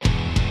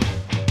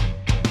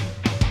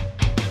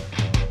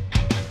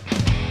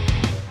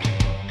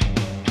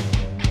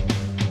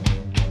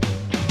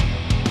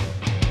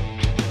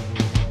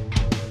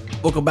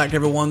Welcome back,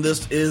 everyone.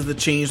 This is the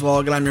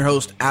Changelog, and I'm your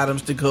host, Adam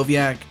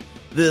Stacoviak.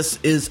 This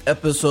is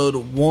episode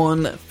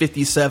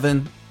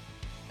 157,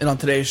 and on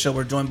today's show,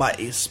 we're joined by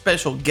a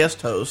special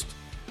guest host,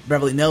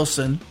 Beverly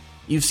Nelson.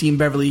 You've seen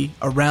Beverly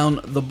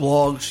around the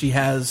blog. She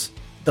has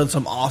done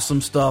some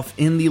awesome stuff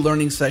in the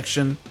learning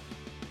section.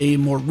 A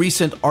more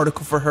recent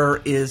article for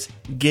her is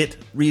Get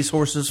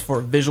Resources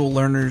for Visual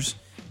Learners.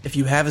 If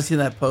you haven't seen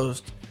that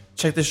post,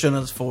 check the show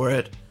notes for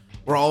it.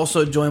 We're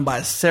also joined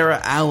by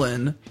Sarah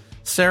Allen.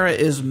 Sarah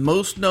is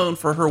most known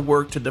for her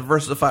work to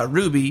diversify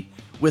Ruby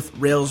with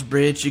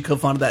RailsBridge. She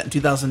co-founded that in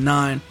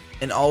 2009,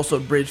 and also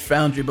Bridge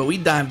Foundry. But we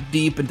dive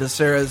deep into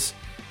Sarah's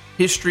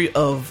history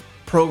of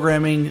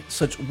programming,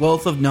 such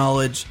wealth of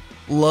knowledge.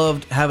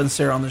 Loved having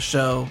Sarah on the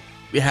show.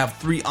 We have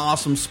 3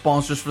 awesome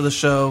sponsors for the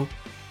show: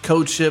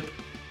 CodeShip,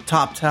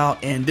 TopTal,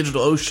 and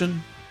DigitalOcean.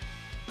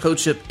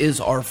 CodeShip is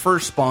our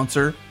first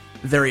sponsor.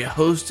 They're a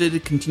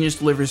hosted continuous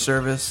delivery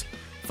service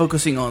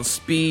focusing on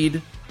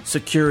speed,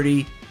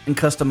 security, and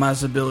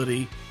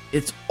customizability.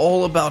 It's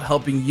all about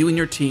helping you and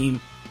your team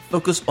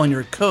focus on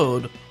your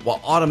code while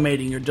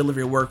automating your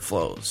delivery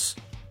workflows.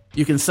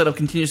 You can set up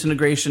continuous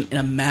integration in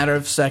a matter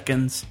of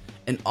seconds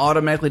and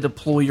automatically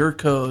deploy your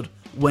code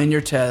when your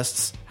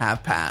tests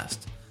have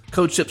passed.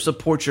 CodeShip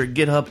supports your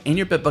GitHub and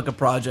your Bitbucket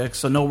projects,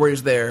 so no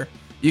worries there.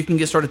 You can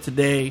get started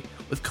today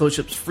with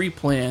CodeShip's free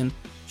plan.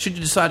 Should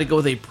you decide to go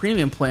with a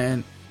premium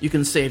plan, you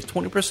can save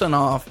 20%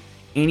 off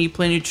any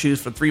plan you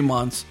choose for 3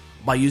 months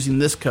by using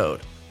this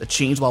code, the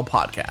Changelog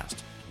Podcast.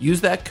 Use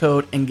that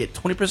code and get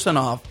 20%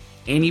 off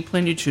any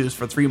plan you choose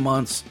for 3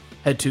 months.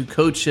 Head to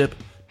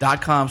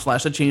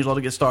codeship.com/thechangelog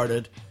to get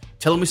started.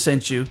 Tell them we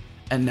sent you,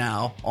 and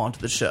now on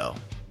to the show.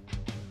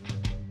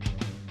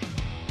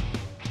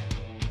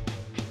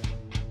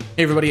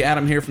 Hey everybody,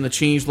 Adam here from the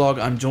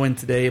Changelog. I'm joined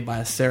today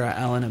by Sarah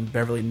Allen and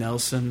Beverly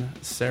Nelson.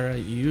 Sarah,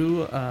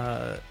 you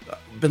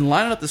been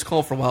lining up this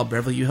call for a while.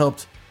 Beverly, you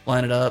helped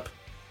line it up.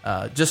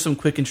 Just some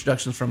quick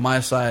introductions from my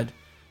side.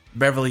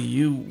 Beverly,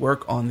 you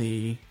work on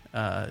the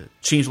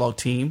Changelog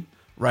team,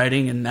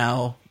 writing and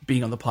now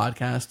being on the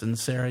podcast. And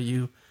Sarah,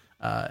 you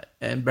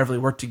and Beverly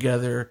work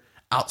together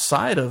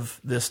outside of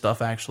this stuff,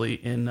 actually,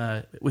 in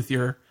with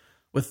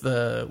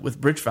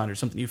Bridge Foundry,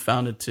 something you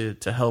founded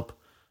to help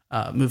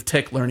move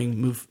tech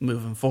learning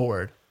moving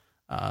forward.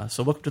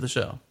 So welcome to the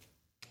show.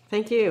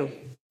 Thank you.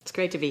 It's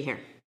great to be here.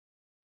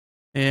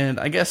 And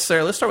I guess,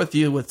 Sarah, let's start with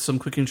you with some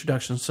quick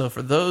introductions. So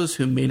for those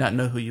who may not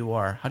know who you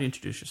are, how do you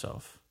introduce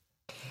yourself?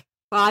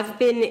 Well, I've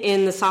been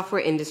in the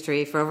software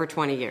industry for over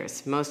 20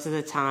 years, most of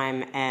the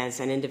time as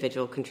an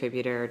individual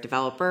contributor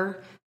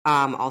developer,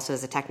 also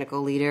as a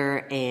technical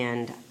leader.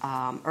 And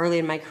early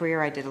in my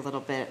career, I did a little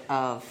bit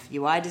of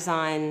UI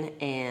design,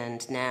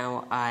 and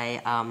now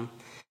I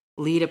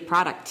lead a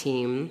product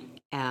team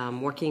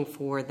working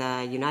for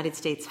the United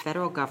States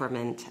federal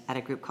government at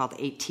a group called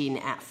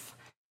 18F.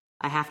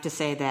 I have to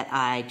say that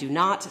I do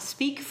not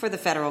speak for the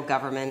federal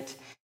government,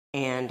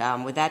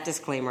 and with that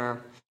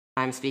disclaimer,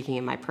 I'm speaking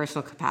in my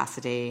personal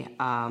capacity.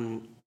 I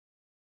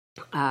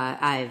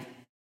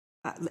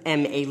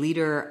am a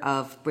leader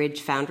of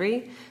Bridge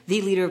Foundry,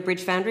 the leader of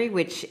Bridge Foundry,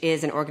 which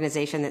is an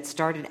organization that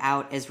started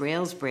out as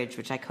RailsBridge,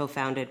 which I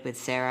co-founded with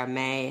Sarah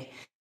May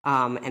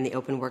and the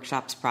Open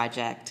Workshops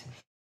Project.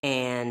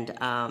 And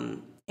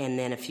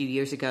then a few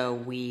years ago,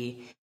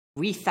 we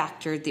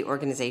refactored the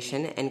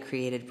organization and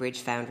created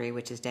Bridge Foundry,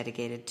 which is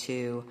dedicated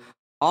to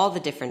all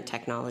the different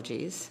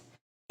technologies.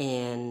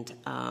 And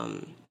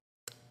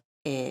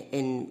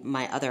in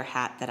my other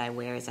hat that I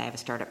wear is I have a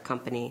startup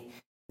company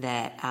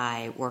that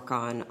I work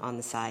on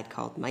the side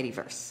called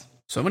Mightyverse.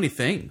 So many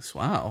things.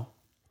 Wow.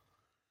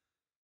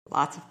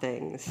 Lots of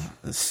things.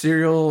 The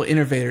serial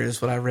innovator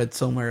is what I read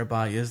somewhere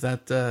about you. Is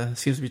that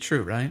seems to be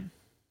true, right?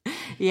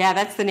 Yeah,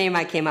 that's the name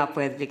I came up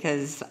with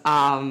because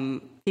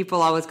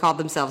people always call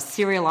themselves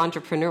serial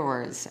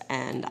entrepreneurs,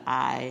 and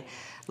I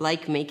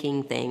like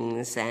making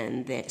things,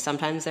 and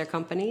sometimes they're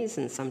companies,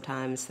 and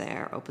sometimes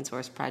they're open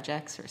source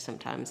projects, or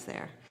sometimes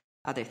they're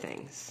other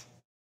things.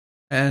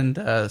 And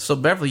so,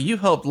 Beverly, you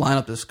helped line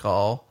up this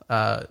call.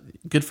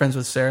 Good friends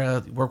with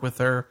Sarah, work with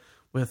her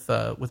with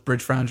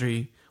Bridge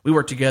Foundry. We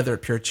work together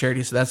at Pure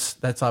Charity, so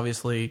that's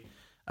obviously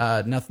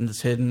nothing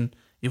that's hidden.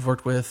 You've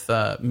worked with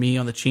me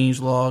on the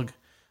Changelog.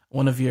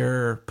 One of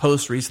your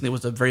posts recently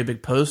was a very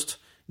big post,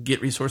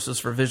 Get Resources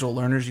for Visual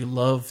Learners. You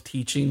love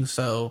teaching,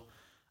 so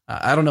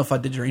I don't know if I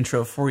did your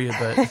intro for you,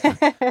 but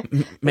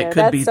it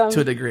could be to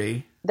a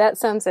degree. That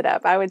sums it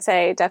up. I would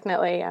say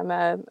definitely I'm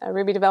a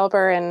Ruby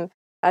developer, and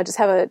I just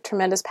have a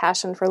tremendous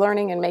passion for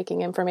learning and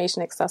making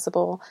information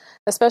accessible,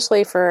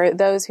 especially for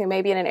those who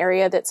may be in an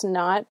area that's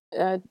not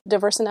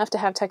diverse enough to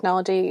have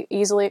technology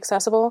easily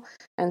accessible.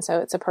 And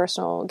so it's a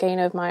personal gain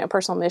of a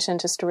personal mission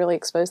just to really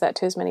expose that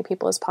to as many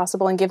people as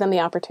possible and give them the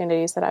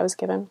opportunities that I was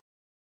given.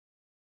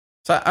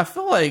 So I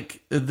feel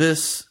like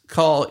this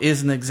call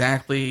isn't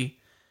exactly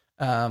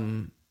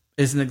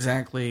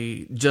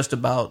just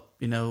about,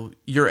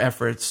 your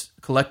efforts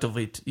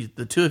collectively,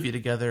 the two of you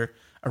together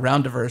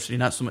around diversity,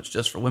 not so much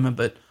just for women,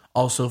 but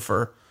also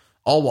for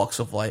all walks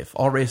of life,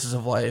 all races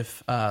of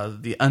life,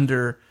 the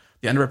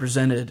the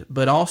underrepresented,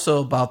 but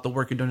also about the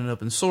work you're doing in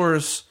open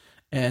source.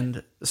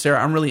 And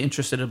Sarah, I'm really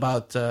interested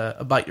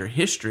about your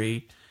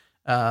history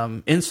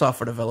in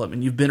software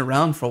development. You've been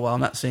around for a while.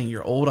 I'm not saying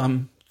you're old.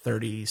 I'm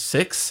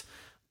 36,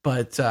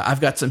 but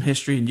I've got some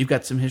history and you've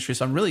got some history.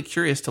 So I'm really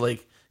curious to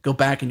like go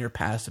back in your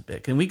past a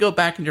bit. Can we go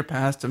back in your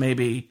past to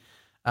maybe,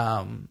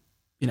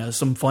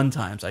 some fun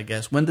times, I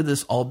guess? When did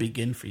this all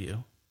begin for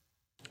you?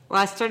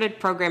 Well, I started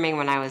programming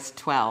when I was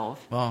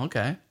 12. Oh,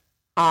 okay.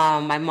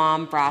 My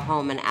mom brought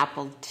home an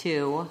Apple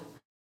II.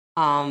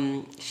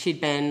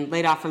 She'd been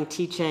laid off from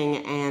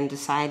teaching and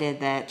decided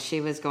that she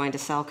was going to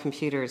sell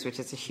computers, which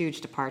is a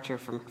huge departure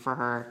for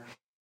her.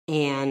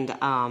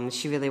 And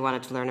she really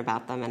wanted to learn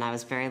about them. And I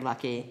was very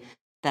lucky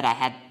that I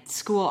had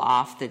school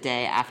off the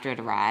day after it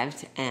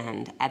arrived.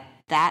 And at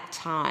that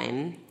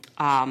time,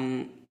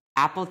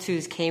 Apple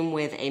IIs came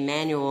with a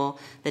manual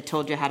that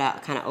told you how to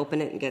kind of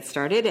open it and get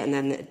started. And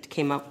then it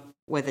came up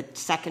with a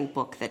second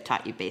book that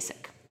taught you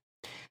BASIC.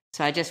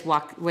 So I just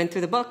went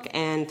through the book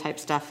and typed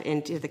stuff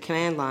into the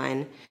command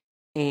line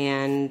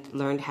and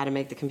learned how to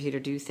make the computer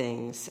do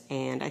things.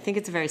 And I think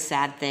it's a very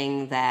sad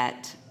thing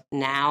that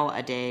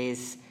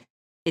nowadays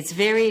it's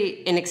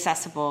very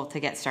inaccessible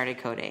to get started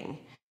coding.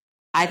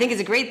 I think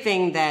it's a great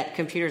thing that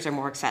computers are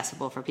more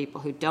accessible for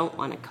people who don't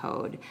want to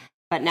code.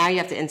 But now you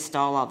have to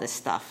install all this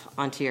stuff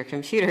onto your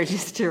computer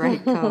just to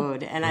write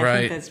code. And I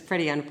think that's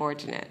pretty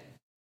unfortunate.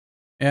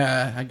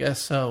 Yeah, I guess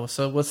so.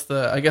 So what's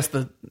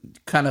the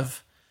kind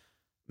of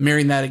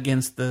marrying that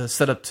against the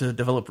setup to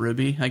develop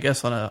Ruby, I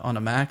guess, on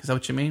a Mac? Is that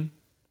what you mean?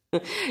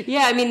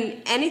 Yeah, I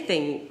mean,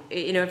 anything.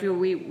 If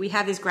we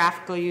have these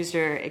graphical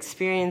user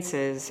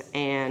experiences,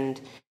 and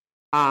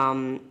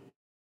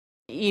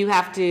you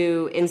have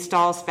to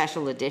install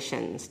special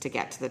editions to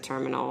get to the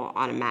terminal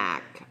on a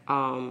Mac,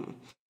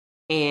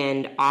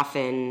 and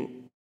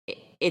often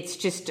it's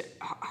just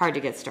hard to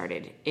get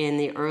started. In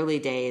the early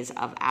days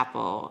of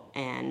Apple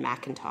and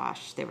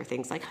Macintosh, there were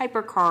things like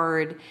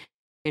HyperCard.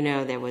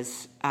 There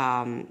was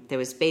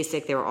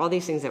BASIC. There were all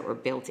these things that were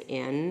built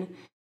in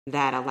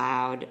that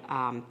allowed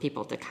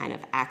people to kind of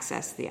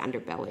access the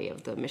underbelly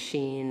of the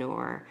machine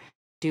or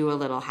do a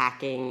little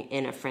hacking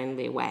in a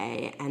friendly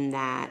way. And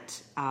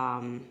that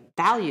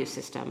value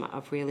system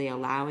of really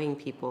allowing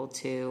people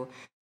to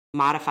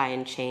modify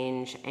and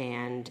change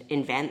and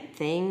invent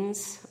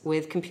things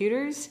with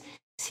computers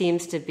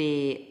seems to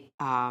be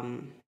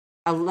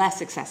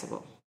less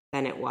accessible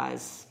than it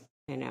was,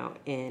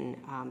 in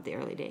the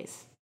early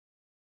days.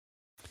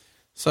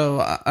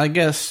 So I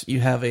guess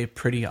you have a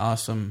pretty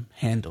awesome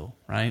handle,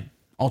 right?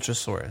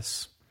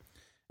 Ultrasaurus.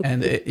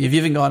 And you've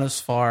even gone as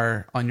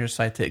far on your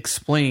site to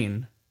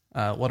explain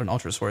what an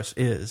Ultrasaurus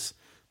is.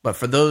 But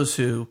for those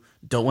who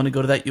don't want to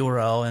go to that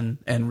URL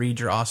and read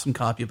your awesome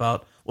copy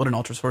about what an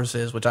Ultrasaurus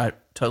is, which I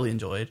totally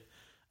enjoyed,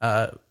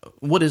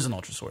 what is an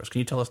Ultrasaurus? Can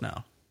you tell us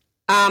now?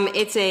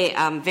 It's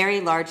a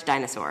very large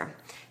dinosaur.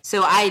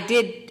 So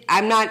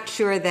I'm not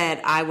sure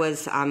that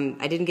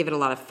I didn't give it a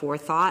lot of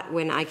forethought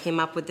when I came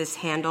up with this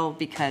handle,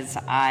 because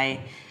I'm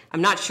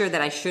not sure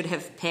that I should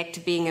have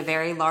picked being a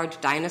very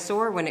large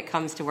dinosaur when it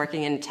comes to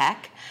working in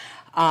tech,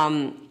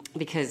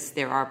 because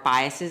there are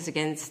biases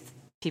against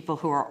people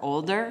who are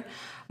older.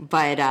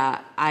 But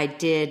I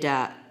needed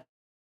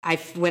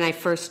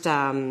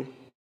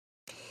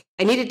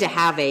to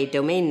have a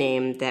domain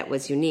name that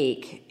was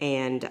unique,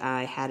 and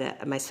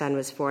my son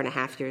was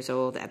 4.5 years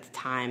old at the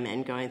time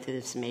and going through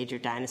this major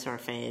dinosaur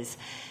phase.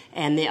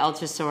 And the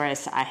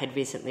Ultrasaurus I had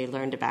recently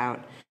learned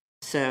about,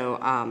 so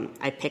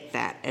I picked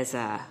that as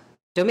a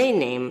domain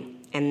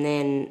name. And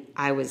then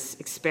I was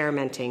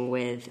experimenting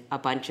with a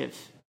bunch of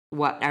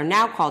what are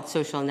now called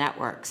social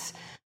networks,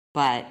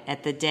 but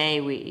at the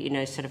day we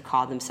sort of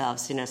called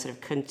themselves sort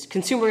of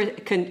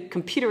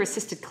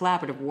computer-assisted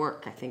collaborative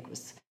work, I think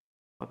was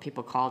what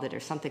people called it, or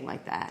something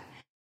like that.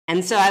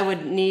 And so I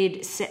would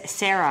need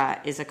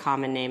Sarah is a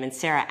common name, and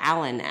Sarah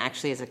Allen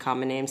actually is a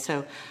common name.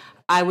 So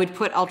I would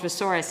put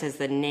Ultrasaurus as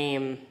the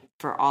name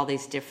for all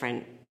these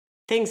different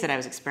things that I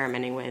was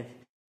experimenting with,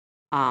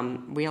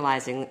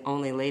 realizing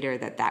only later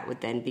that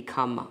would then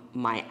become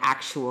my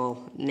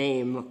actual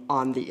name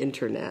on the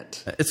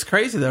internet. It's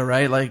crazy though,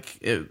 right?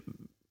 Like,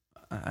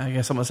 I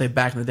guess I'm going to say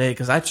back in the day,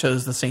 because I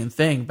chose the same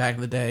thing back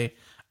in the day.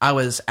 I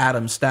was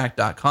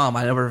adamstack.com.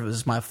 I never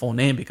was my full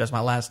name because my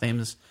last name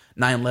is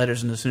 9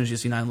 letters, and as soon as you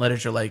see 9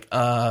 letters, you're like,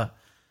 I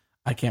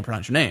can't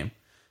pronounce your name.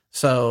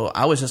 So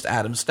I was just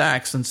Adam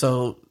Stacks, and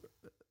so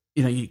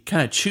you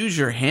kind of choose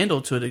your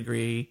handle to a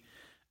degree,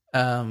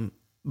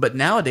 but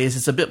nowadays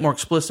it's a bit more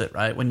explicit,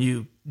 right? When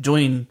you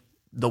join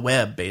the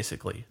web,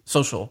 basically,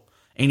 social,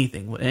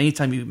 anything,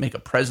 anytime you make a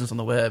presence on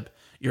the web,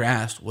 you're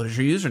asked, what is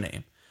your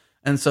username?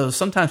 And so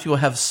sometimes people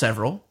have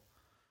several.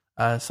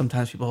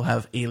 Sometimes people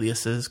have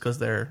aliases because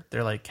they're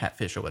like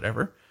Catfish or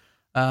whatever.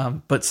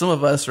 But some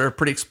of us are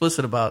pretty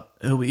explicit about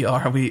who we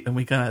are, and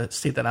we kind of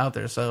state that out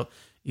there. So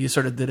you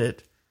sort of did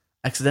it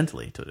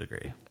accidentally to a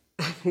degree.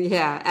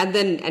 Yeah,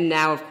 and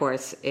now of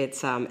course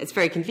it's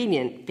very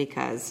convenient,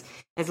 because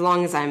as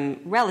long as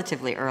I'm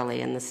relatively early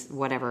in this,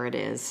 whatever it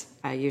is,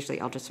 usually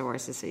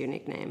Ultrasaurus is a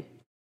unique name.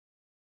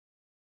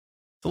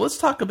 So let's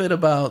talk a bit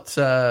about,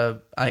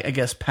 I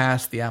guess,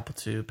 past the Apple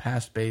II,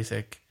 past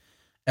BASIC.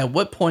 At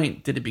what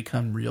point did it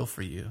become real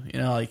for you?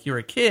 Like you were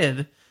a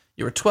kid,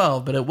 you were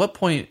 12, but at what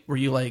point were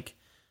you like,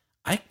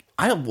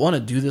 I want to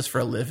do this for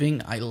a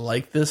living. I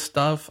like this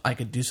stuff. I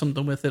could do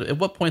something with it. At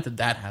what point did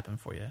that happen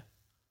for you?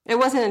 It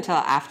wasn't until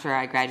after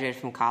I graduated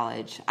from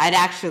college. I'd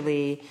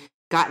actually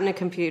gotten a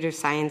computer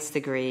science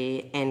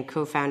degree and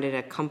co-founded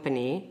a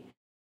company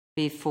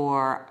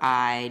before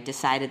I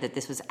decided that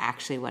this was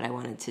actually what I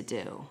wanted to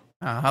do.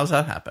 How's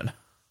that happen?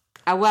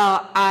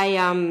 Well,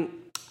 I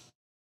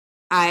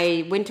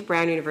went to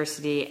Brown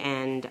University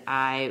and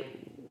I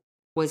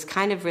was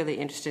kind of really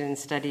interested in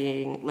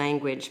studying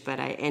language, but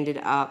I ended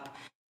up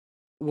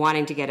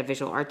wanting to get a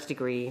visual arts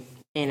degree,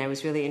 and I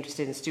was really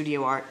interested in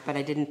studio art, but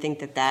I didn't think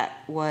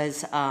that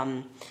was, if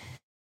I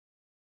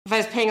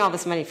was paying all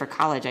this money for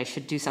college, I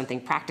should do something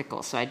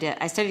practical. So I did.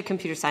 I studied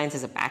computer science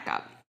as a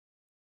backup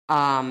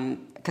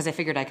because I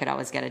figured I could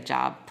always get a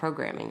job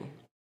programming.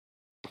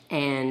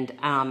 And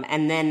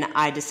then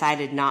I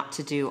decided not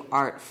to do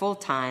art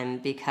full-time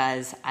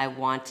because I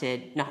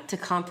wanted not to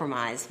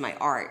compromise my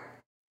art.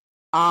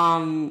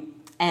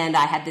 And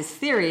I had this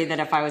theory that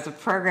if I was a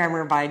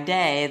programmer by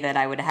day, that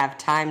I would have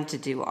time to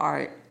do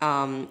art,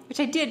 which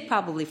I did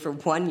probably for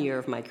 1 year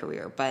of my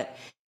career. But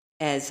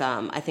as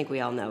I think we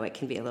all know, it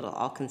can be a little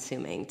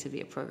all-consuming to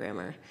be a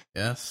programmer.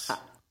 Yes.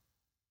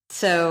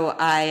 So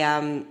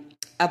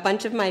a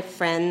bunch of my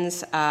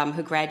friends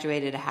who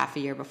graduated a half a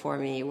year before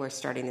me were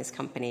starting this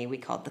company. We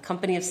called the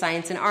Company of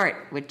Science and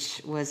Art,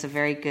 which was a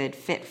very good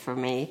fit for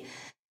me.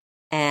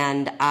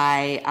 And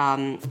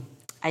I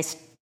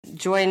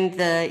joined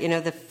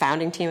the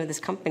founding team of this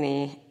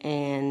company,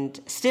 and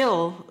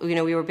still, we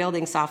were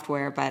building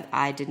software, but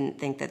I didn't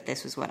think that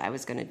this was what I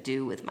was going to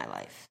do with my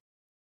life.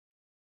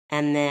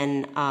 And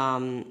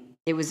then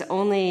it was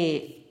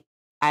only,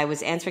 I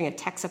was answering a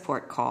tech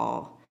support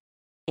call,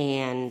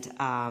 and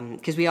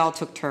because we all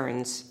took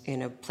turns,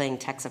 playing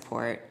tech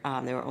support.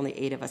 There were only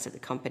 8 of us at the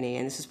company,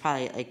 and this was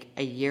probably like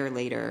a year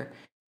later,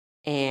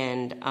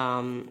 and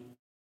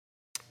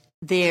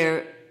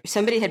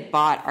somebody had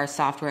bought our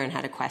software and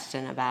had a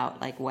question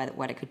about like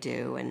what it could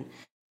do, and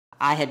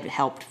I had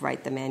helped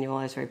write the manual.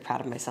 I was very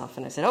proud of myself,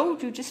 and I said, "Oh,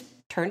 you just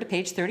turn to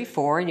page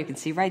 34, and you can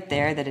see right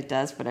there that it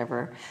does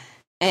whatever."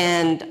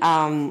 And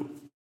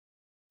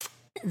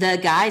the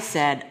guy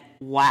said,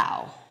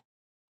 "Wow,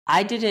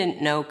 I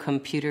didn't know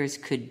computers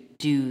could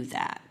do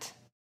that."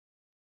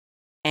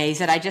 And he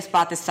said, "I just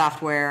bought this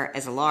software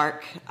as a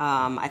lark.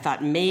 I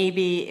thought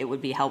maybe it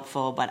would be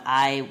helpful, but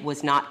I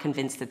was not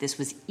convinced that this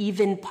was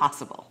even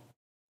possible."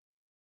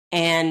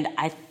 And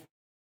I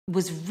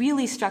was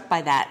really struck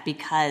by that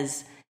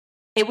because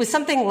it was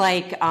something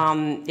like,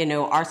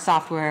 our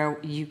software,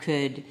 you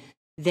could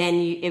then,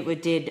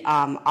 it did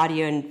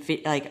audio and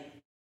like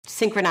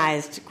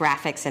synchronized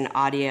graphics and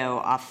audio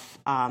off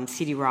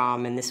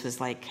CD-ROM, and this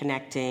was like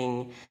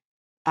connecting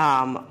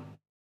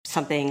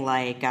something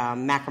like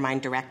Macromind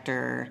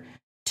Director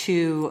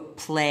to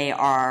play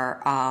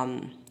our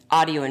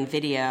audio and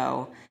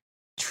video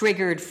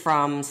triggered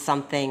from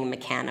something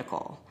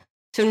mechanical.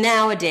 So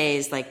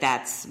nowadays, like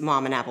that's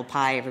mom and apple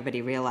pie.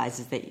 Everybody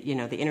realizes that,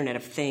 the Internet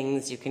of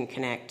Things, you can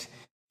connect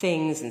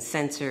things and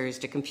sensors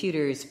to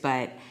computers.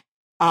 But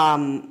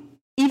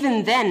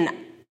even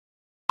then,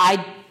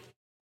 I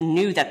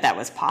knew that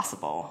was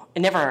possible. It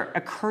never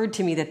occurred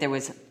to me that there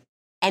was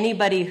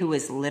anybody who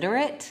was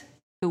literate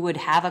who would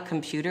have a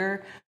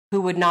computer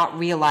who would not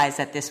realize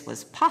that this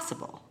was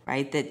possible,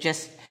 right? That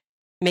just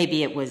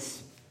maybe it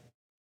was,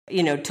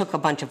 took a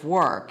bunch of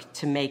work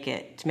to make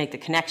the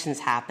connections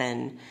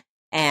happen.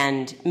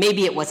 And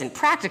maybe it wasn't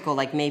practical,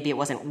 like maybe it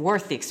wasn't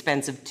worth the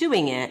expense of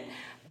doing it,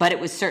 but it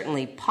was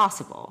certainly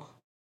possible.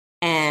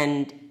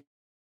 And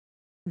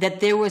that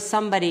there was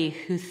somebody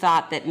who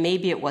thought that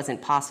maybe it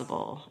wasn't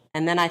possible.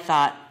 And then I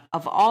thought,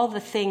 of all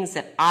the things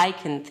that I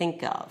can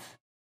think of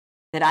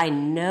that I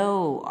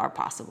know are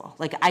possible,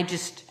 like I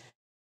just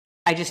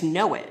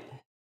know it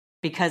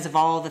because of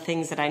all the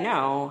things that I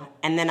know.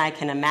 And then I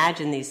can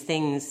imagine these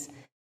things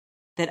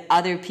that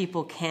other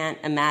people can't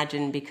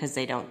imagine because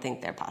they don't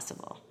think they're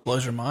possible.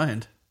 Blows your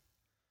mind.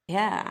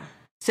 Yeah.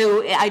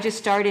 So I just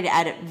started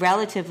at a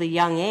relatively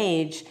young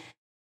age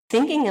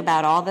thinking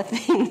about all the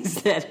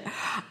things that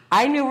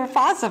I knew were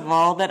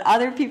possible that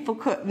other people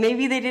could.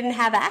 Maybe they didn't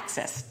have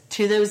access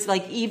to those,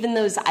 like even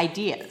those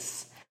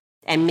ideas.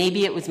 And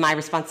maybe it was my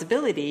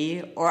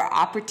responsibility or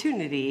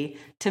opportunity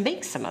to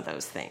make some of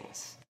those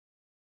things.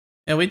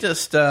 And we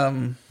just...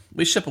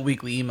 we ship a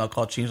weekly email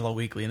called Changelog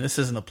Weekly, and this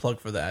isn't a plug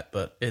for that,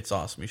 but it's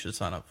awesome. You should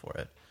sign up for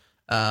it.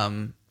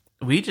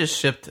 We just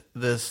shipped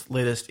this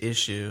latest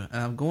issue,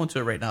 and I'm going to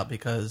it right now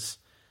because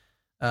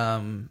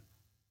I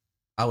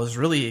was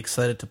really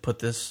excited to put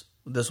this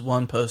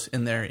one post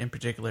in there in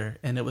particular,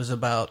 and it was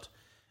about,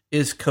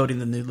 is coding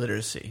the new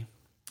literacy?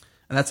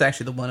 And that's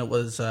actually the one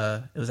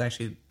that's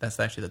actually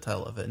the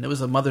title of it. And it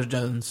was a Mother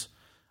Jones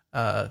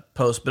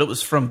post, but it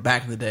was from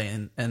back in the day,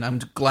 and I'm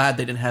glad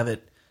they didn't have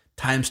it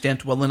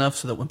time-stamped well enough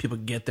so that when people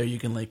get there, you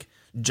can like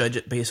judge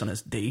it based on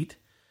its date.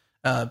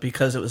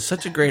 because it was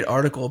such a great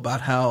article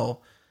about how,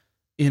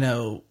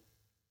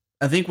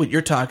 I think what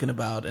you're talking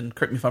about, and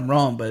correct me if I'm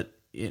wrong, but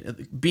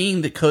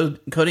being that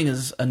coding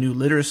is a new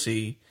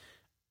literacy,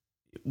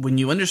 when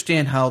you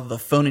understand how the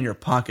phone in your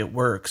pocket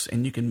works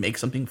and you can make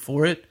something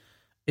for it,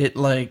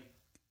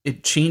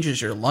 it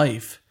changes your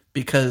life,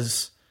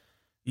 because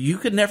you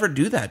could never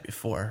do that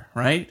before,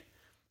 right?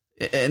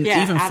 And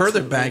even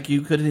further back,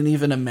 you couldn't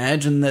even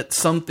imagine that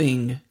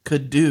something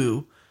could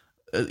do,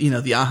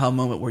 the aha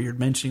moment where you're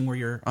mentioning where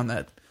you're on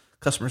that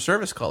customer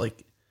service call.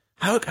 Like,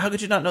 how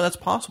could you not know that's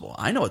possible?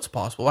 I know it's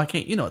possible. Why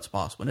can't you know it's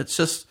possible? And it's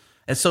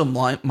so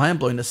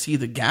mind-blowing to see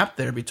the gap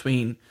there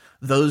between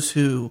those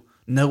who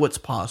know what's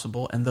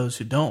possible and those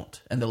who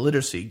don't, and the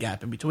literacy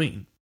gap in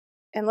between.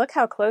 And look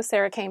how close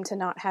Sarah came to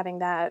not having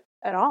that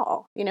at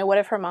all. What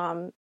if her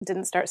mom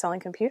didn't start selling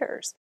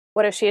computers?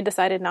 What if she had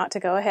decided not to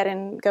go ahead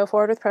and go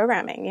forward with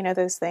programming,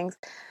 those things.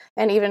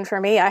 And even for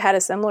me, I had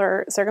a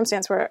similar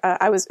circumstance where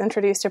I was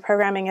introduced to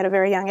programming at a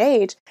very young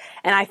age.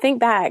 And I think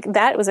back,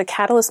 that was a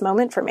catalyst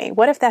moment for me.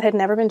 What if that had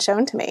never been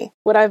shown to me?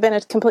 Would I have been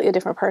a completely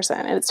different person?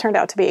 And it's turned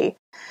out to be,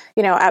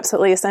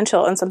 absolutely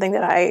essential and something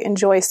that I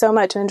enjoy so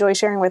much and enjoy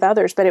sharing with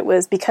others. But it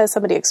was because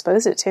somebody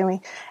exposed it to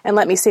me and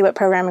let me see what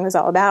programming was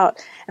all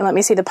about and let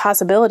me see the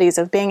possibilities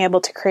of being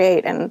able to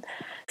create. And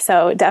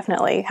so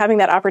definitely having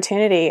that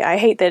opportunity, I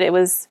hate that it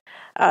was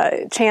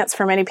a chance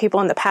for many people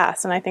in the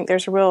past. And I think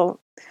there's a real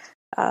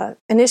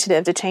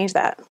initiative to change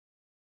that.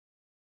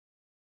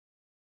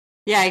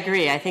 Yeah, I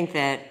agree. I think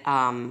that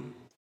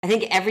I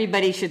think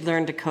everybody should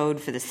learn to code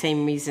for the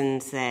same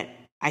reasons that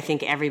I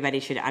think everybody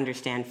should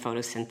understand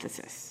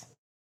photosynthesis.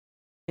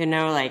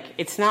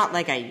 It's not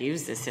like I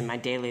use this in my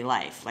daily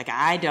life. Like,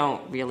 I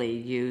don't really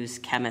use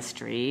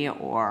chemistry,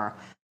 or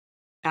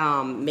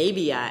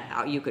maybe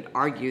you could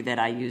argue that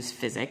I use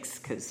physics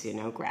because,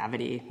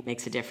 gravity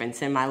makes a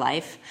difference in my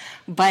life.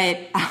 But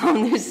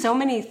there's so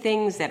many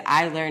things that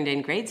I learned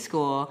in grade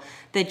school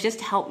that just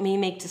help me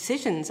make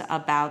decisions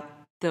about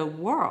the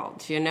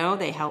world.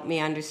 They help me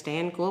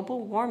understand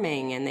global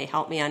warming, and they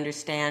help me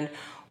understand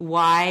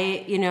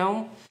why,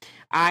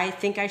 I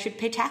think I should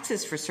pay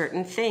taxes for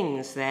certain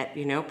things that,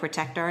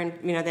 protect our,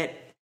 that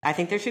I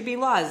think there should be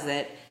laws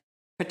that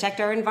protect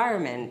our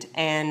environment.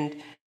 And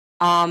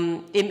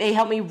it may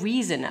help me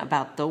reason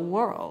about the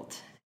world.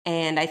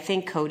 And I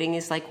think coding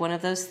is like one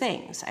of those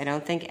things. I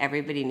don't think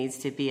everybody needs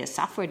to be a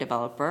software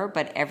developer,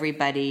 but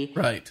everybody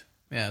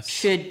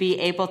should be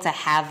able to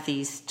have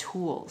these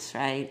tools,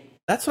 right?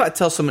 That's what I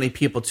tell so many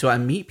people too. I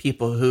meet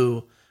people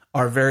who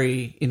are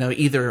very,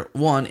 either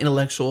one,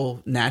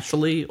 intellectual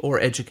naturally or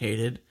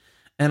educated.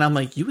 And I'm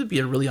like, you would be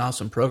a really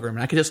awesome programmer.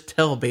 I could just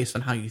tell based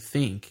on how you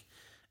think.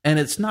 And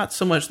it's not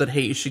so much that, hey,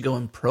 you should go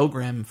and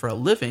program for a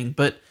living,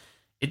 but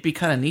it'd be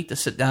kind of neat to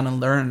sit down and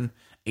learn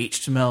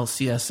HTML,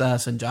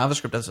 CSS, and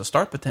JavaScript as a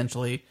start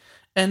potentially,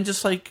 and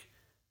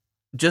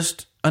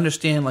just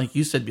understand, like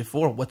you said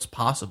before, what's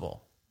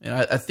possible.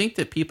 I think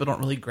that people don't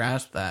really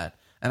grasp that,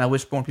 and I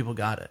wish more people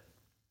got it.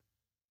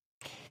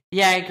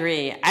 Yeah, I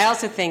agree. I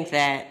also think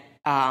that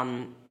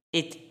I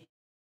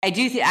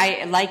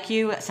like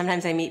you.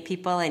 Sometimes I meet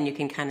people and you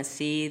can kind of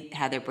see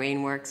how their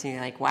brain works, and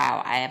you're like,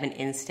 wow, I have an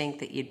instinct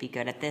that you'd be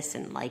good at this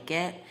and like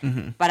it.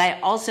 Mm-hmm. But I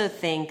also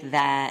think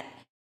that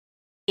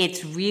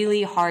it's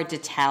really hard to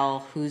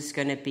tell who's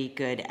going to be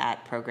good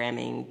at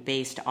programming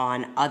based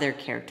on other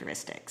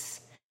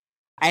characteristics.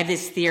 I have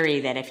this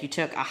theory that if you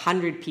took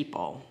 100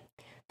 people,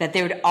 that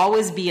there would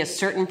always be a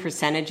certain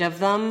percentage of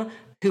them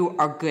who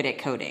are good at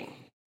coding.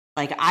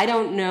 Like, I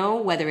don't know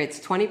whether it's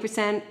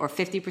 20% or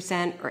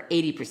 50% or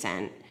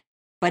 80%,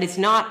 but it's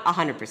not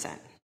 100%.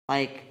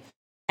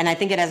 And I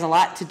think it has a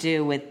lot to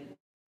do with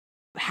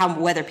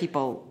whether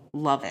people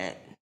love it.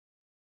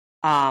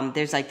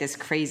 There's like this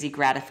crazy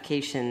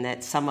gratification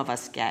that some of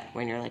us get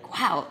when you're like,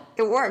 wow,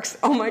 it works.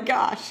 Oh my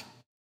gosh.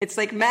 It's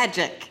like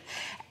magic.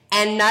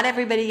 And not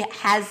everybody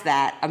has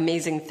that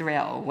amazing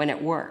thrill when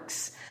it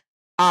works.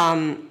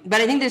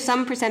 But I think there's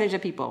some percentage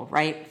of people,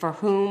 right, for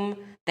whom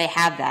they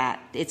have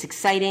that. It's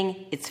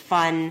exciting. It's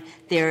fun.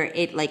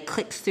 It like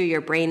clicks through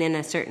your brain in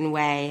a certain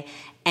way.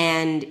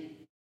 And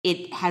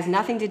it has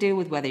nothing to do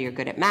with whether you're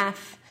good at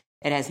math.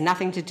 It has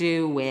nothing to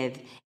do with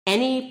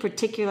any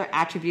particular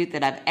attribute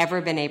that I've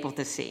ever been able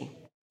to see.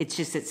 It's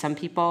just that some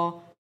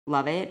people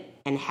love it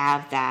and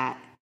have that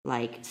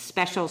like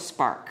special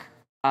spark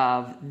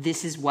of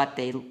this is what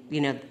they,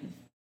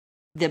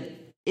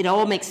 it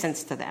all makes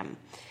sense to them.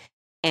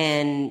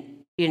 And,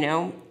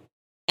 and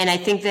I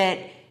think that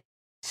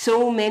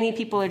so many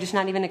people are just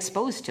not even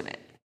exposed to it,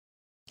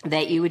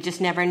 that you would just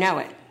never know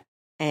it.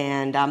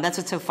 And that's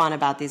what's so fun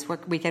about these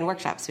weekend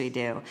workshops we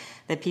do,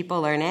 that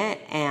people learn it,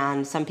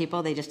 and some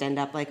people, they just end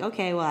up like,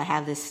 okay, well, I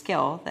have this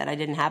skill that I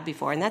didn't have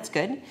before, and that's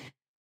good.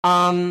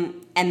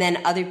 And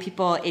then other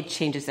people, it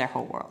changes their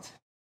whole world.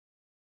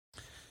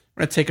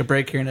 We're going to take a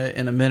break here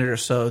in a minute or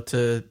so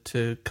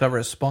to cover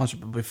a sponsor.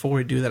 But before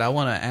we do that, I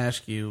want to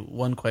ask you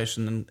one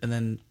question and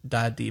then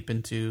dive deep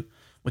into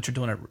what you're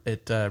doing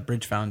at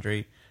Bridge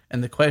Foundry.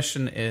 And the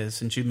question is,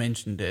 since you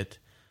mentioned it,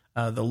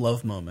 the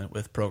love moment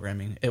with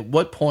programming. At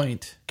what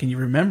point can you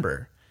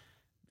remember?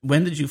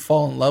 When did you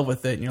fall in love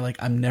with it? And you're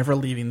like, I'm never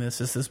leaving this.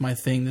 This is my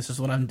thing. This is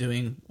what I'm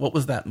doing. What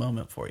was that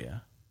moment for you?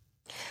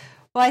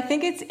 Well, I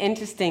think it's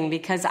interesting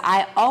because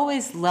I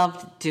always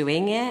loved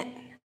doing it,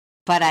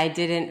 but I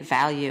didn't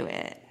value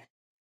it.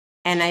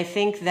 And I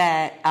think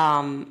that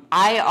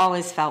I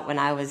always felt when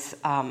I was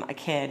a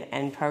kid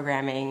and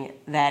programming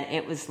that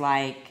it was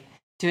like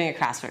doing a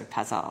crossword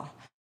puzzle.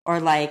 Or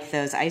like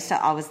those, I used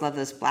to always love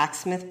those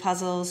blacksmith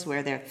puzzles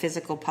where they're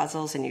physical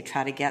puzzles and you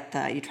try to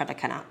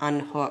kind of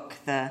unhook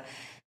the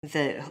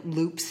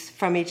loops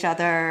from each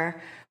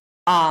other.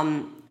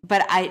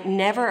 But it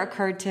never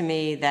occurred to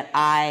me that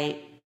I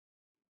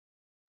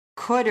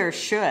could or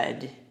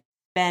should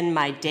spend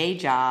my day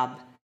job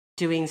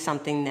doing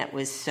something that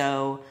was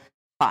so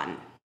fun.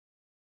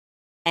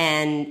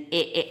 And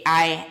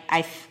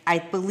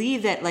I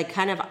believe that like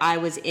kind of I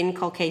was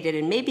inculcated,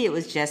 and maybe it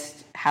was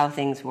just how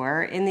things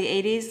were in the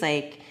 80s.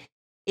 Like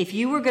if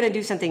you were going to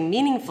do something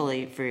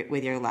meaningfully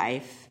with your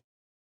life,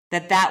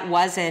 that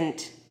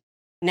wasn't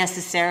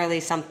necessarily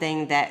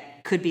something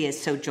that could be as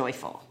so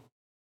joyful.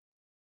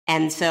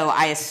 And so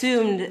I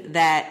assumed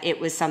that it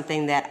was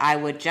something that I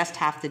would just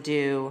have to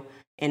do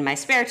in my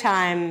spare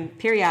time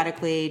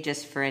periodically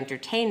just for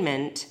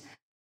entertainment,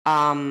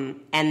 and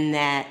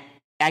that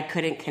I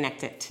couldn't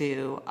connect it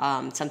to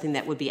something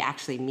that would be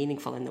actually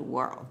meaningful in the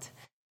world,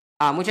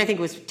 which I think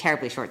was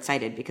terribly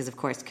short-sighted because, of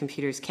course,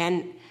 computers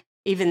can,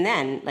 even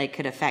then, like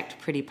could affect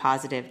pretty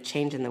positive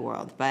change in the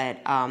world. But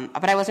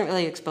I wasn't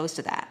really exposed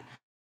to that.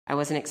 I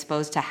wasn't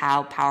exposed to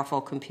how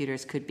powerful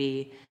computers could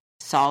be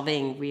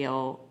solving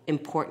real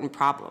important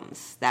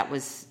problems. That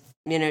was,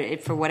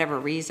 for whatever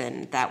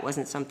reason, that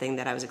wasn't something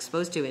that I was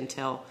exposed to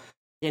until,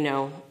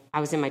 I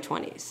was in my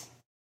 20s.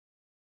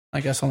 I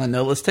guess on that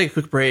note, let's take a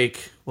quick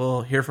break.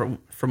 We'll hear from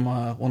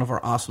one of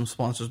our awesome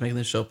sponsors making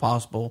this show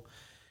possible.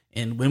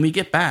 And when we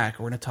get back,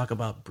 we're going to talk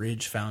about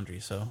Bridge Foundry.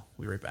 So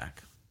we'll be right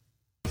back.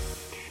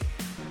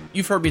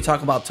 You've heard me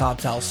talk about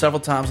TopTal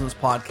several times on this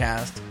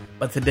podcast,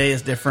 but today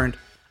is different.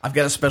 I've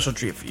got a special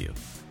treat for you.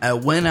 I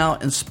went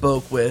out and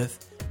spoke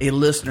with a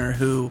listener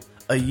who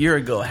a year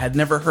ago had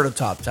never heard of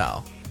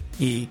TopTal.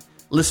 He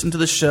listened to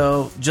the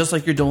show just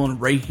like you're doing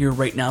right here,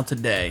 right now,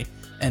 today,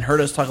 and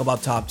heard us talk about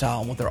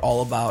TopTal and what they're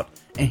all about.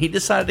 And he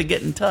decided to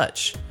get in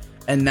touch.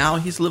 And now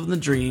he's living the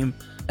dream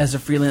as a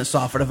freelance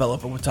software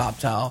developer with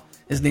TopTal.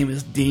 His name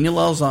is Daniel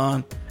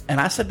Alzon. And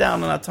I sat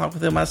down and I talked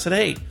with him. I said,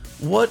 hey,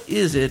 what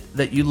is it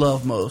that you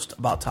love most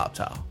about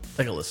TopTal?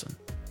 Take a listen.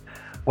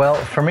 Well,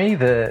 for me,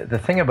 the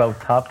thing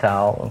about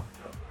TopTal,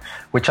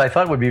 which I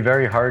thought would be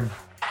very hard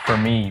for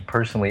me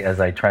personally as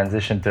I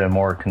transitioned to a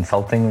more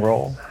consulting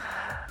role,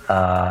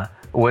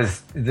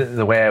 was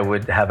the way I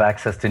would have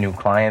access to new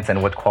clients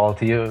and what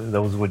quality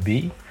those would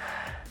be.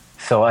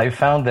 So I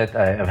found that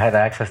I've had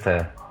access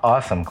to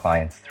awesome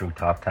clients through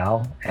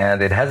TopTal,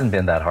 and it hasn't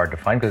been that hard to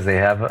find because they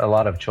have a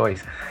lot of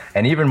choice.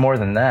 And even more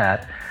than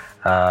that,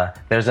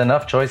 there's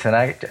enough choice, and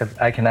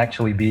I can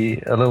actually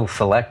be a little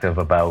selective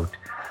about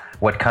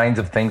what kinds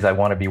of things I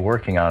want to be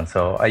working on.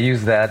 So I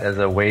use that as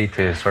a way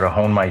to sort of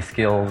hone my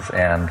skills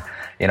and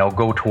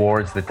go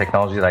towards the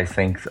technology that I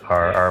think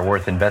are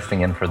worth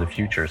investing in for the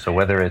future. So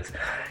whether it's,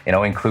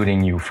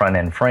 including new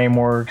front-end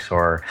frameworks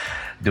or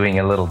doing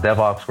a little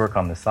DevOps work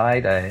on the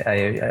side,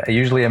 I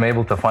usually am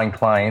able to find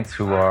clients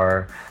who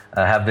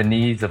have the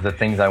needs of the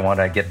things I want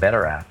to get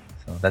better at.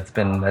 So that's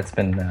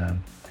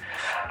been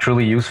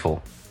truly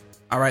useful.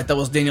 All right, that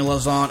was Daniel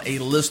Alzon, a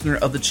listener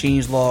of the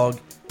Changelog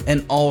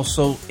and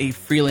also a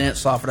freelance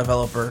software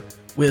developer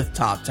with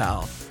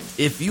TopTal.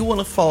 If you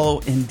want to follow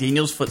in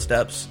Daniel's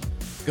footsteps,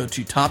 go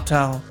to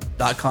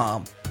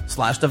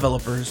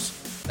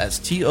toptal.com/developers. That's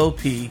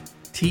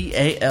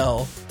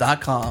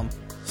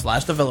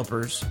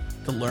TOPTAL.com/developers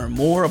to learn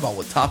more about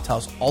what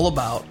TopTal's all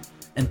about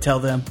and tell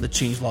them the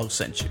Changelog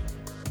sent you.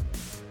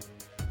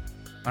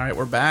 All right,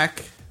 we're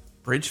back.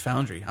 Bridge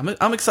Foundry.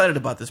 I'm excited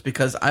about this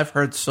because I've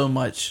heard so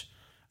much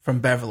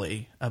from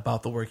Beverly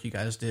about the work you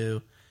guys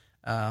do.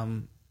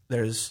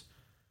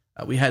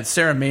 We had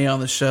Sarah May on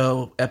the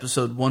show,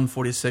 episode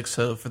 146.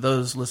 So for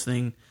those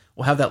listening,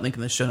 we'll have that link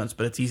in the show notes,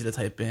 but it's easy to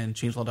type in,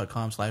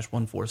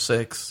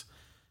 changelog.com/146.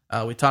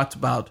 We talked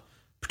about,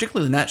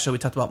 particularly in that show, we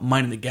talked about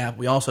minding the gap.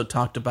 We also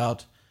talked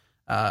about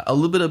a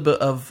little bit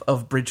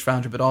of Bridge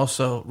Foundry, but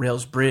also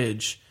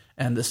RailsBridge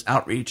and this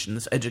outreach and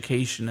this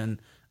education and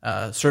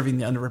serving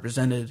the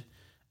underrepresented.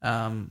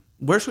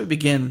 Where should we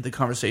begin the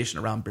conversation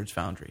around Bridge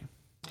Foundry?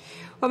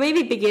 Well,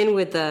 maybe begin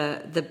with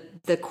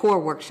the core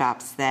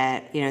workshops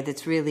that,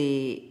 that's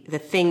really the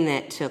thing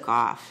that took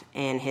off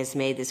and has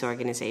made this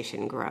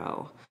organization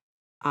grow.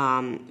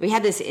 We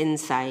had this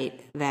insight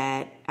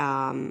that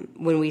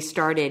when we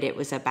started, it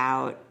was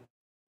about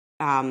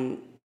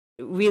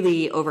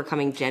really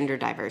overcoming gender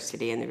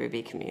diversity in the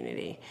Ruby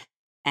community.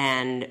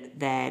 And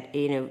that,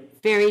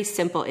 very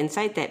simple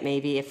insight that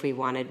maybe if we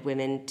wanted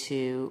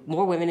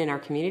more women in our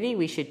community,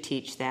 we should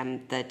teach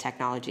them the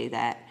technology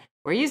that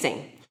we're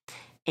using.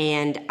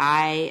 And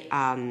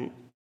I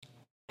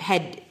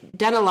had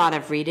done a lot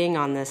of reading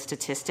on the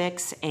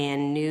statistics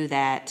and knew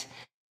that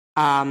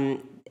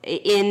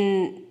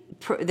in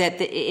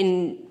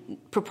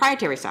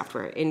proprietary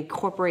software, in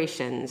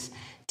corporations,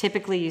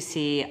 typically you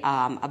see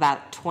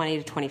about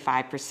 20 to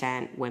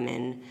 25%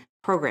 women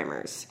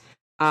programmers.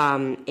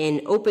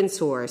 In open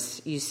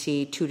source, you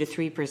see 2 to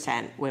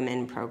 3%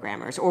 women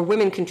programmers or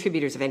women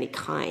contributors of any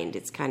kind.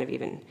 It's kind of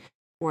even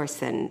worse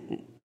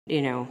than,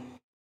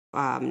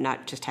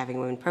 not just having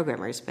women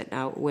programmers,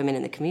 but women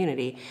in the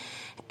community.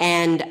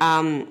 And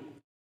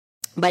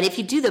but if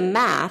you do the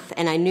math,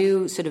 and I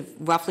knew sort of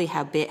roughly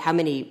how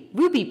many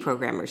Ruby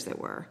programmers there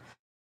were,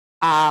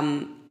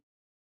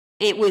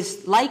 it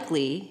was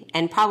likely,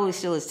 and probably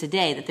still is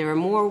today, that there are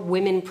more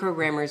women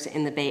programmers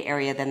in the Bay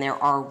Area than there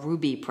are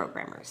Ruby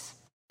programmers.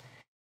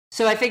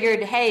 So I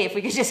figured, hey, if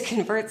we could just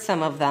convert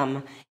some of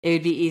them, it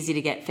would be easy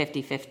to get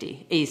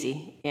 50-50.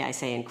 Easy, yeah, I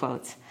say in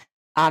quotes,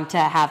 to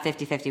have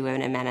 50-50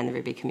 women and men in the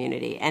Ruby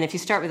community. And if you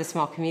start with a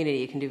small community,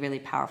 you can do really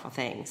powerful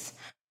things.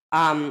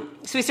 So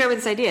we started with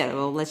this idea,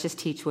 well, let's just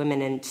teach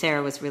women, and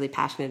Sarah was really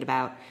passionate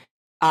about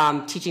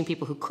teaching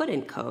people who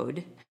couldn't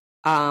code.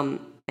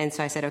 And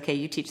so I said, okay,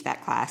 you teach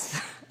that class.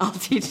 I'll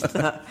teach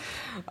the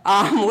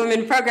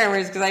women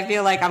programmers, because I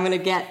feel like I'm going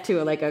to get to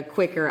a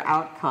quicker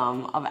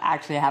outcome of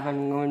actually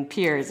having women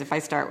peers if I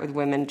start with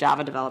women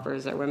Java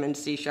developers or women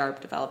C#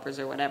 developers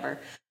or whatever.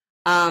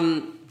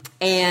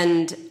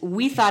 And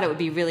we thought it would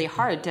be really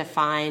hard to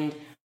find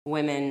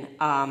women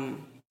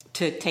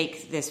to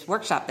take this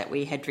workshop that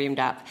we had dreamed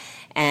up.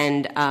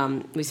 And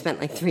we spent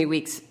 3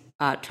 weeks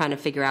trying to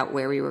figure out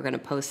where we were going to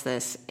post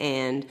this.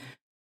 And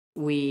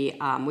we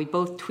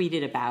both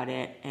tweeted about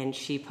it, and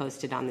she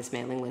posted on this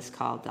mailing list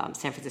called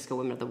San Francisco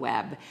Women of the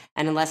Web.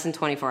 And in less than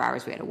 24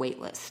 hours, we had a wait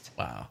list.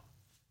 Wow.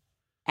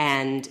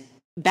 And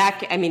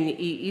back,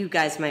 you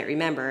guys might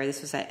remember,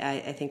 this was,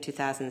 I think,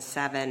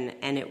 2007,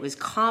 and it was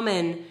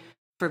common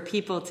for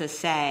people to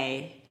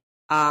say,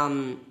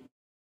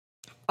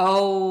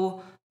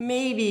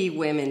 maybe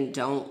women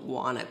don't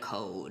want to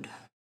code.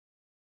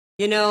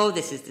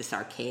 This is this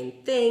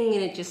arcane thing,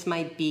 and it just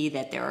might be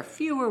that there are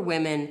fewer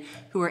women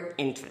who are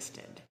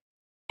interested.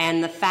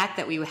 And the fact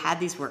that we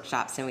had these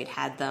workshops and we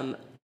had them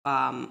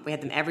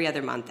every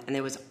other month, and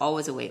there was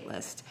always a wait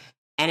list.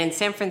 And in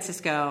San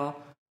Francisco,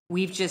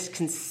 we've just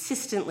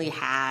consistently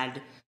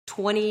had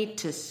 20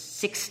 to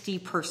 60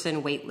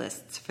 person wait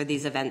lists for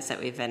these events that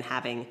we've been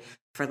having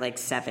for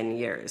 7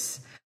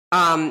 years.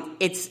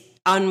 It's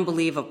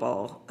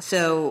unbelievable.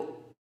 So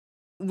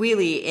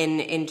really,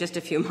 in just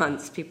a few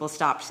months, people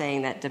stopped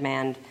saying that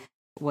demand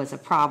was a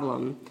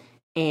problem,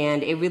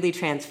 and it really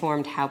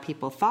transformed how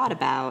people thought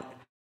about,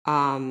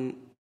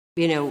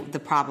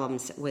 the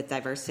problems with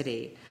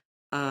diversity.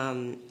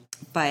 And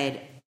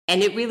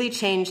it really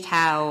changed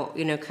how,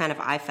 kind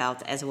of I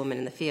felt as a woman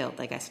in the field.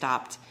 I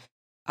stopped.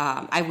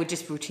 I would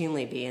just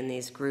routinely be in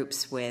these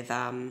groups with,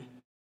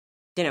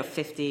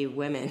 50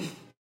 women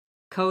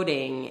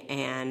coding,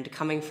 and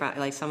coming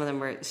from some of them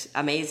were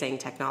amazing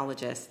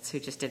technologists who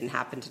just didn't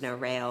happen to know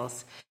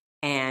Rails,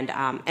 and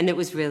it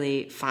was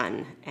really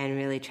fun and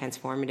really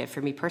transformative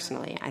for me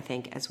personally, I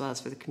think, as well as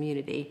for the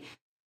community.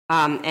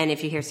 And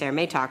if you hear Sarah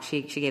May talk,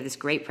 she gave this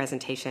great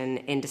presentation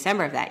in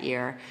December of that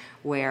year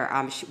where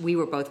we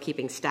were both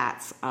keeping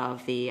stats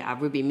of the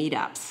Ruby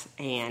meetups,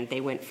 and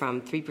they went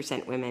from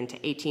 3% women to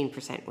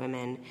 18%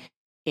 women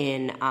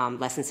in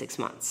less than 6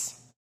 months.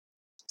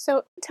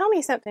 So tell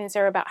me something,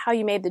 Sarah, about how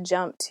you made the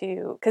jump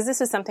to, because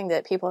this is something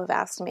that people have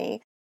asked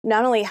me,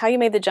 not only how you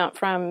made the jump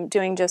from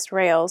doing just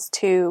Rails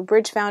to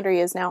Bridge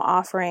Foundry is now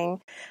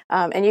offering,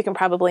 and you can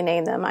probably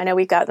name them. I know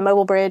we've got the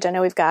mobile bridge. I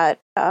know we've got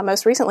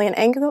most recently an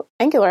Angular,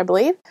 I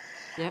believe.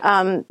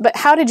 Yep. But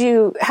how did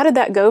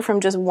that go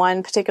from just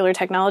one particular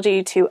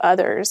technology to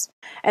others?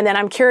 And then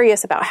I'm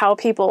curious about how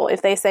people,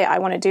 if they say, I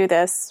want to do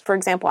this, for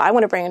example, I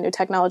want to bring a new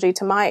technology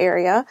to my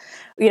area,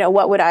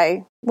 what would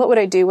I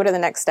do? What are the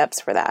next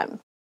steps for that?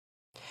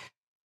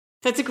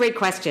 That's a great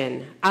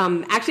question.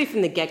 Actually,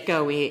 from the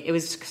get-go, it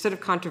was sort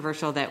of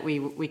controversial that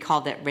we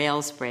called it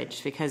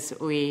RailsBridge, because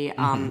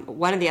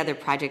one of the other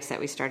projects that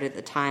we started at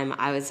the time,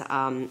 I was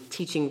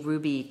teaching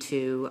Ruby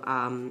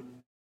to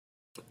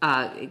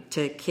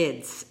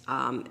kids,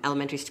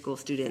 elementary school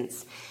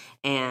students,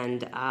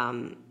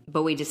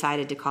 but we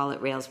decided to call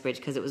it RailsBridge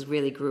because it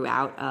really grew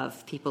out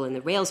of people in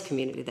the Rails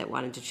community that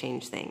wanted to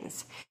change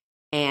things,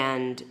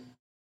 and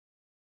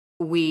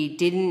we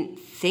didn't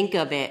think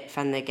of it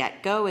from the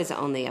get-go as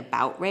only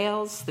about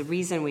Rails. The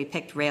reason we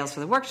picked Rails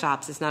for the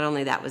workshops is not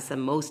only that was the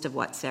most of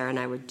what Sarah and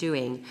I were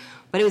doing,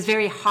 but it was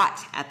very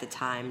hot at the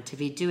time to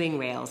be doing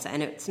Rails.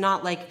 And it's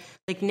not like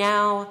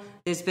now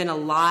there's been a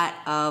lot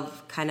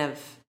of kind of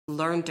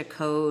learn to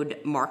code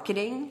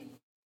marketing.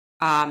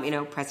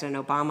 President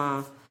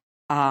Obama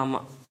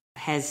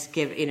has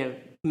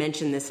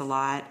mentioned this a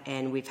lot,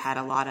 and we've had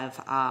a lot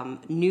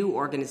of new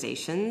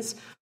organizations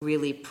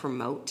really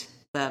promote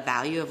the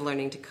value of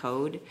learning to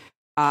code,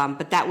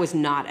 but that was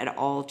not at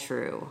all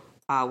true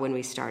when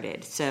we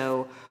started.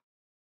 So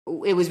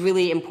it was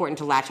really important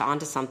to latch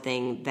onto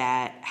something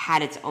that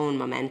had its own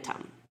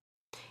momentum.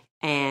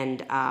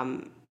 And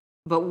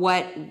But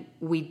what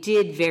we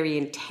did very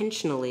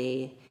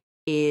intentionally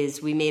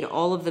is we made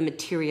all of the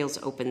materials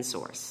open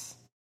source.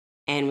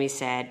 And we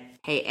said,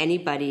 hey,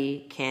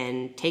 anybody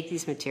can take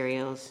these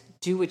materials,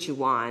 do what you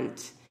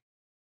want.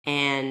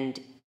 And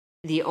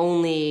the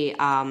only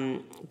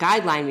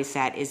guideline we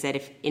set is that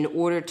if, in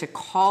order to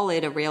call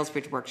it a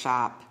RailsBridge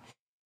workshop,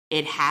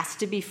 it has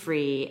to be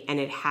free and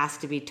it has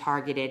to be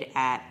targeted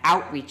at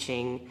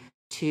outreaching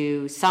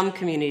to some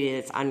community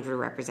that's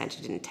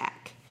underrepresented in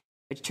tech,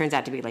 which turns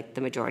out to be like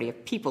the majority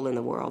of people in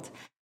the world.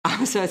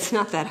 So it's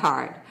not that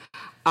hard.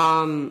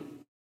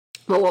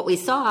 But what we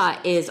saw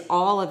is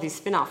all of these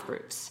spin-off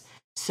groups.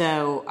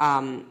 So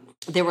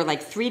there were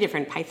like 3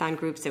 different Python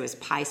groups. There was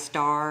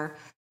PyStar.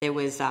 There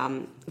was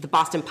the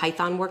Boston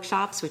Python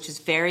workshops, which is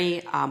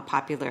very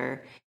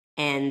popular.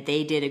 And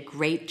they did a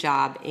great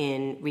job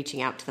in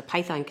reaching out to the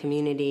Python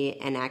community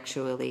and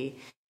actually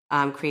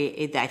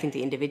create. I think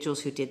the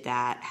individuals who did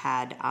that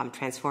had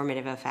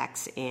transformative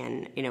effects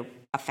in,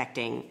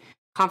 affecting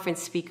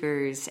conference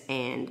speakers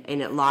and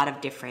in a lot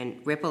of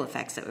different ripple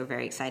effects that were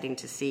very exciting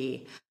to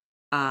see.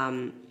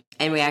 And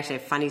we actually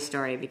have a funny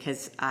story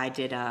because I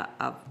did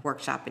a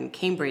workshop in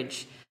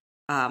Cambridge,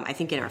 I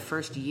think in our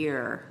first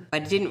year,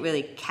 but it didn't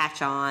really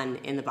catch on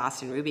in the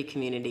Boston Ruby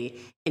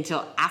community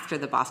until after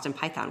the Boston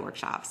Python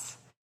workshops.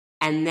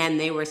 And then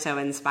they were so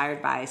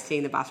inspired by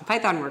seeing the Boston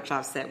Python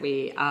workshops that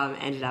we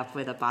ended up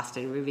with a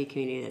Boston Ruby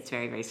community that's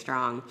very, very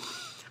strong.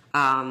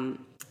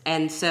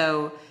 And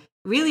so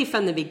really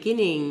from the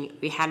beginning,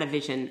 we had a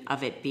vision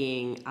of it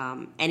being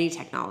any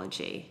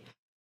technology.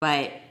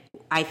 But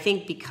I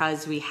think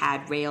because we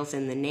had Rails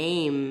in the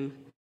name,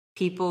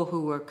 people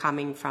who were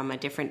coming from a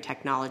different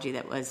technology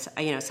that was,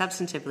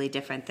 substantively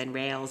different than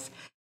Rails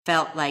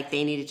felt like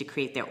they needed to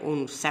create their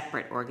own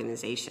separate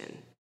organization.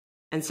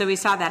 And so we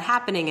saw that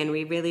happening, and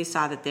we really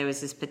saw that there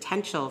was this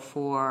potential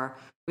for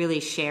really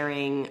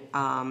sharing,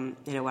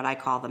 what I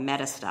call the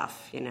meta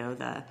stuff,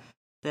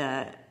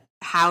 the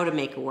how to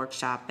make a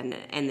workshop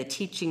and the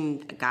teaching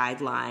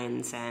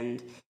guidelines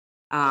and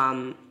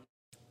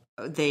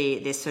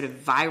this sort of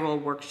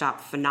viral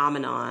workshop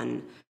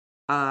phenomenon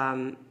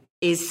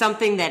is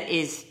something that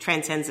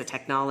transcends the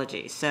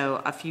technology.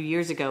 So a few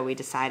years ago, we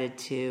decided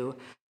to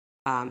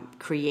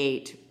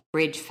create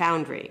Bridge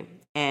Foundry,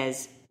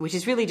 which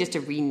is really just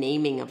a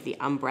renaming of the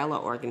umbrella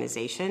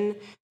organization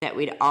that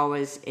we'd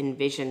always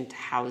envisioned to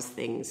house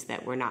things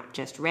that were not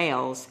just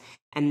Rails,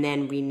 and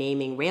then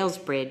renaming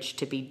RailsBridge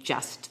to be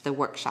just the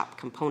workshop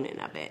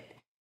component of it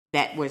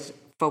that was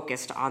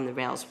focused on the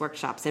Rails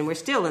workshops. And we're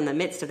still in the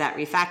midst of that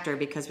refactor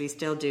because we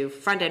still do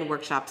front-end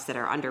workshops that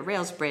are under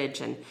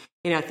RailsBridge and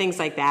things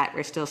like that.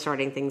 We're still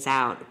sorting things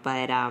out.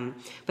 But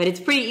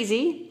it's pretty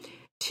easy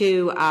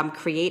to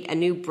create a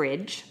new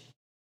bridge.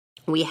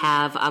 We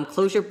have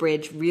Clojure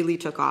Bridge really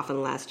took off in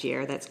the last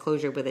year. That's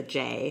Clojure with a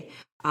J,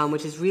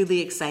 which is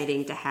really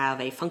exciting to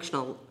have a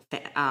functional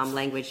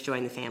language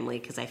join the family,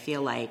 because I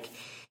feel like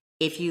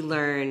if you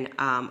learn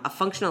a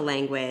functional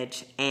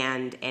language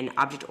and an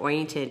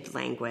object-oriented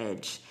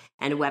language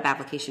and a web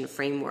application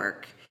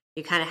framework,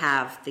 you kind of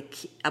have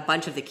a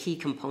bunch of the key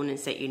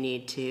components that you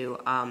need to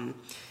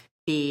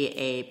be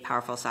a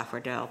powerful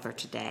software developer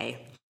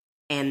today.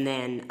 And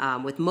then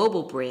with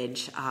Mobile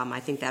Bridge,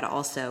 I think that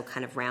also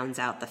kind of rounds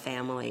out the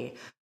family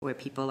where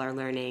people are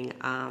learning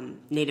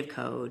native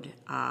code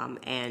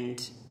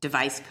and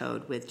device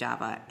code with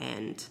Java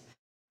and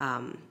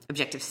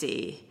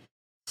Objective-C.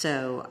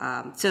 So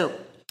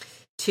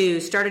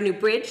to start a new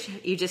bridge,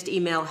 you just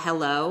email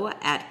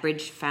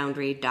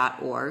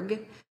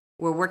hello@bridgefoundry.org.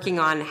 We're working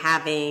on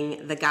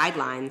having the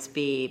guidelines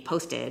be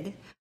posted.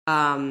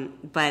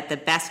 But the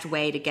best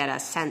way to get a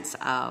sense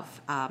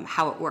of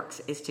how it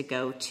works is to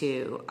go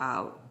to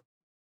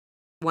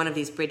one of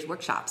these bridge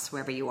workshops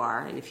wherever you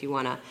are. And if you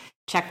want to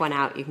check one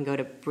out, you can go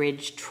to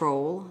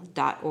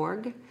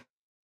bridgetroll.org.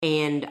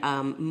 And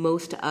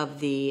most of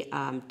the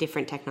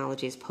different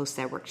technologies post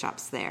their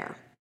workshops there.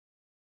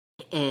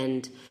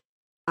 And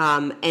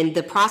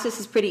the process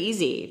is pretty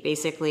easy.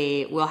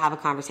 Basically, we'll have a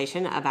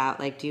conversation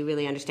about, do you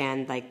really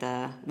understand,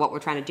 what we're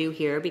trying to do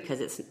here?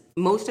 Because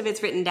most of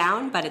it's written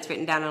down, but it's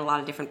written down in a lot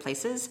of different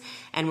places.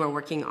 And we're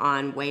working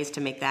on ways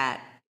to make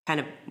that kind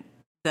of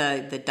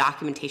the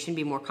documentation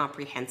be more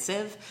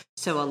comprehensive.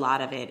 So a lot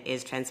of it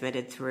is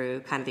transmitted through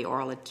kind of the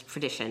oral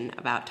tradition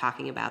about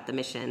talking about the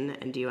mission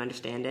and do you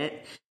understand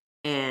it?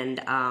 And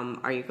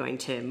are you going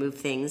to move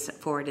things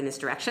forward in this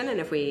direction?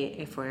 And if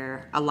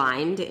we're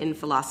aligned in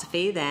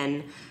philosophy,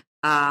 then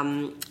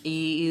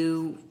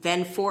you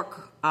then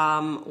fork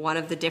one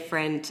of the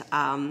different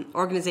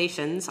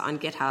organizations on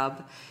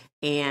GitHub.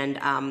 And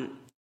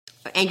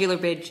Angular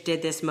Bridge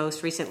did this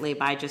most recently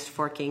by just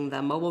forking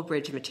the Mobile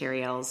Bridge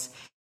materials.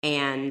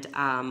 And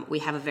we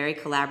have a very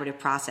collaborative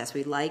process.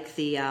 We like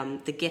the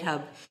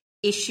GitHub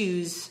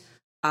issues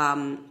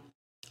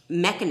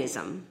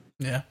mechanism.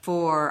 Yeah.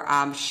 For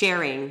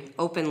sharing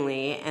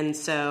openly. And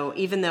so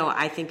even though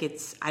I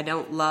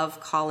don't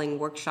love calling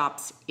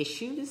workshops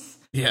issues.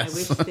 Yes. I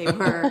wish they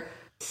were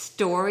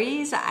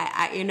stories.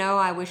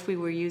 I wish we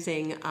were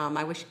using,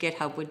 I wish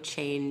GitHub would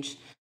change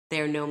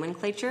their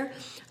nomenclature,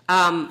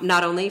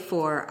 not only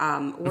for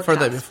workshops. I've heard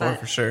that before,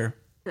 for sure.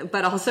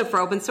 But also for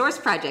open source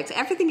projects.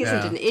 Everything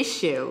isn't an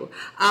issue.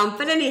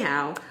 But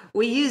anyhow,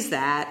 we use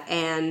that,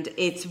 and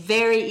it's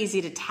very easy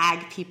to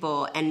tag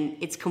people, and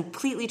it's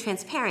completely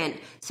transparent,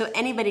 so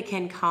anybody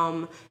can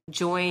come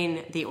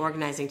join the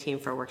organizing team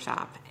for a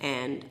workshop.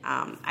 And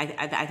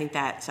I think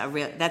that's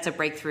a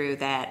breakthrough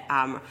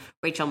that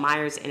Rachel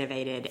Myers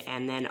innovated,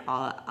 and then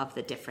all of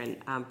the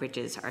different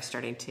bridges are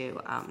starting to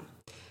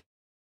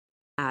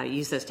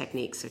use those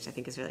techniques, which I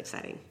think is really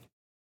exciting.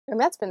 And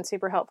that's been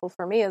super helpful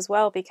for me as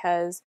well,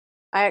 because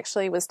I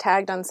actually was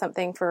tagged on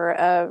something for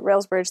a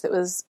RailsBridge that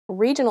was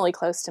regionally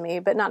close to me,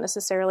 but not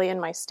necessarily in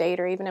my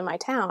state or even in my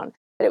town.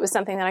 But it was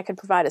something that I could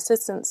provide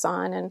assistance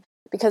on. And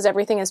because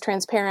everything is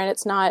transparent,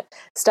 it's not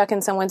stuck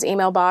in someone's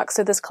email box.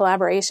 So this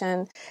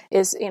collaboration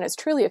is, it's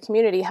truly a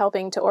community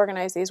helping to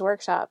organize these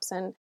workshops.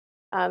 And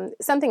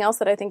something else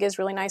that I think is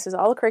really nice is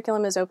all the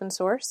curriculum is open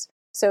source.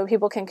 So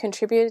people can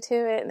contribute to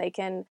it, and they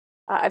can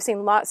I've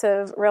seen lots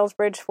of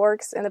RailsBridge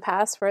forks in the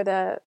past for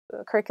the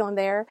curriculum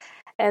there.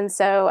 And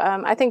so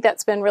I think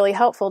that's been really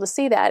helpful to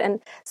see that. And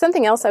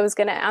something else I was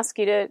going to ask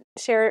you to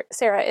share,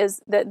 Sarah,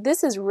 is that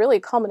this is really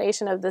a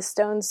culmination of the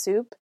stone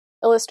soup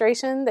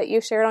illustration that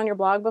you shared on your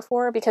blog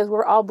before, because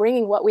we're all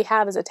bringing what we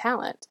have as a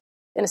talent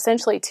and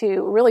essentially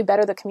to really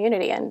better the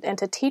community and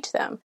to teach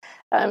them.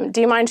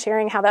 Do you mind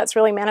sharing how that's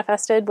really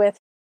manifested with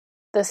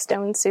the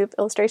stone soup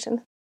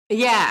illustration?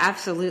 Yeah,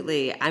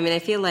 absolutely. I mean, I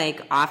feel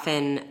like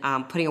often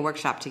putting a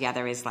workshop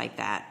together is like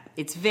that.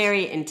 It's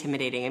very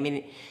intimidating. I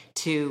mean,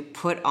 to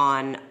put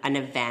on an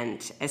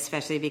event,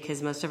 especially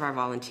because most of our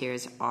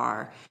volunteers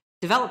are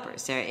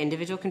developers. They're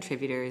individual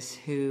contributors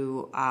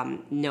who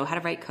know how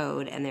to write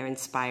code, and they're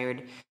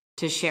inspired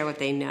to share what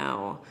they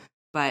know.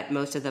 But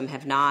most of them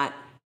have not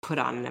put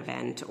on an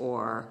event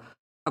or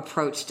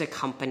approached a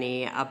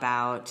company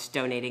about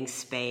donating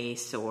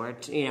space, or,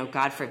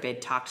 God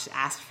forbid,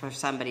 asked for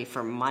somebody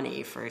for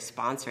money for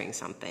sponsoring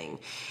something.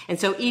 And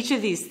so each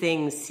of these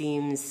things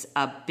seems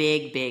a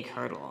big, big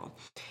hurdle.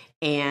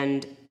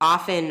 And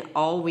often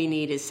all we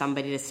need is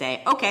somebody to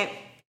say, okay,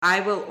 I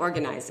will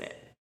organize it.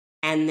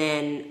 And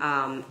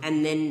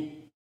then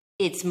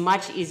it's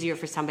much easier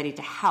for somebody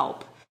to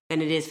help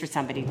than it is for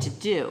somebody to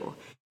do.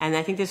 And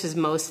I think this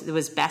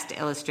was best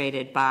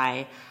illustrated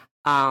by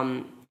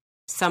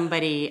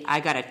somebody. I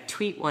got a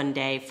tweet one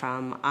day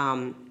from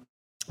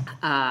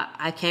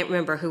I can't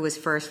remember who was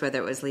first, whether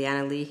it was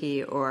Leanna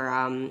Leahy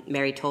or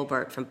Mary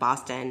Tolbert from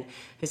Boston,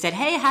 who said,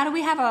 hey, how do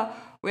we have a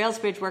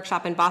RailsBridge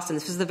workshop in Boston?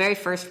 This was the very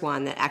first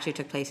one that actually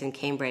took place in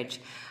Cambridge.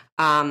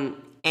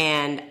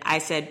 And I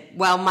said,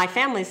 well, my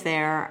family's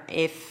there.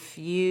 If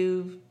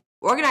you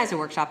organize a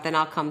workshop, then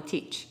I'll come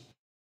teach.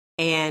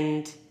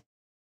 And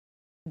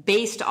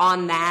based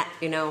on that,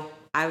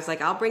 I was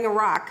like, I'll bring a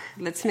rock.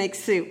 Let's make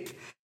soup.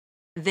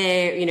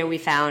 There, we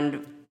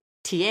found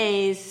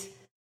TAs,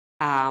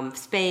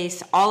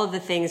 space, all of the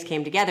things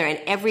came together, and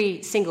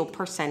every single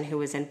person who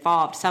was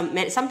involved,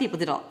 some people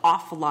did an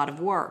awful lot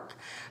of work,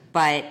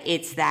 but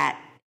it's that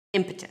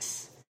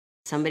impetus.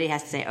 Somebody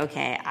has to say,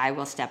 okay, I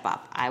will step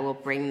up. I will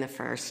bring the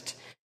first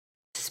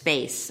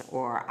space,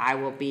 or I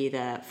will be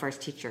the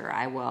first teacher.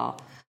 I will,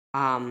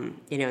 in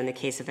the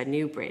case of a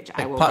new bridge,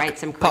 I will write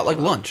some curriculum.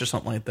 Potluck lunch or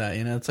something like that.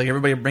 It's like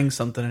everybody brings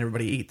something and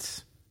everybody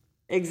eats.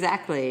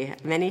 Exactly.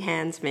 Many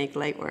hands make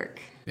light work.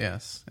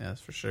 Yes,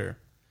 for sure.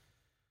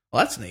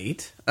 Well, that's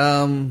neat.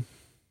 I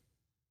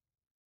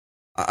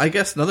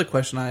guess another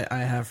question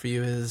I have for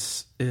you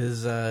is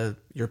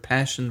your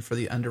passion for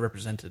the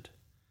underrepresented.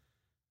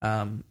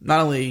 Not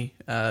only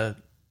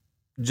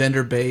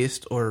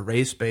gender-based or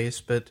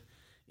race-based, but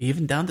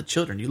even down to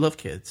children. You love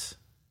kids.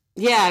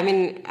 Yeah, I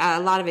mean,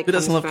 a lot of it Who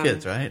doesn't comes love from,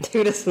 kids, right?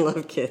 Who doesn't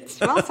love kids?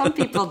 Well, some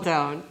people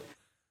don't.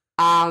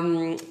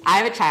 I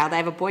have a child. I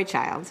have a boy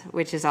child,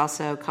 which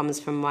comes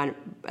from one,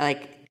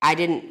 I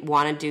didn't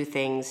want to do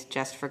things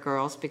just for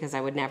girls because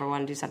I would never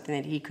want to do something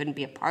that he couldn't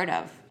be a part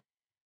of.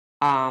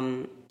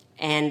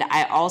 And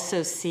I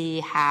also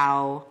see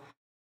how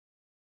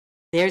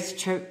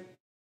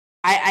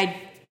I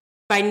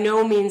by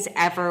no means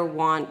ever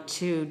want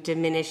to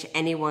diminish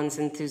anyone's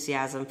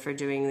enthusiasm for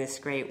doing this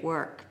great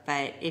work.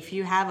 But if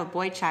you have a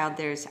boy child,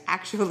 there's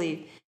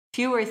actually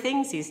fewer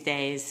things these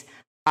days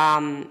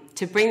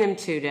to bring them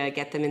to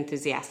get them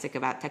enthusiastic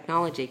about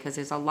technology, because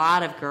there's a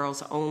lot of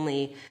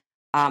girls-only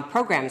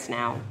programs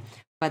now,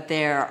 but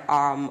there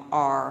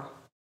are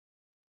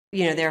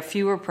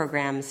fewer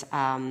programs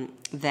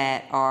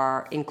that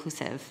are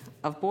inclusive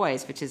of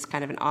boys, which is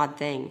kind of an odd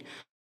thing.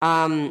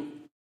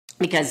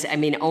 Because,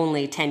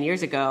 only 10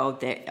 years ago,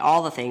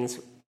 all the things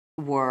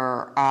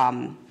were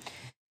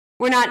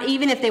not,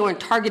 even if they weren't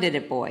targeted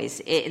at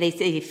boys,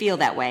 they feel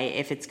that way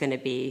if it's going to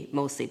be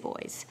mostly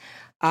boys.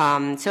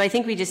 So I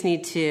think we just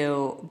need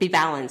to be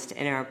balanced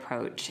in our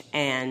approach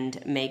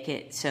and make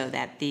it so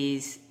that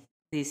these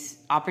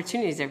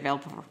opportunities are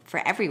available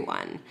for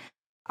everyone.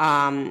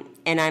 And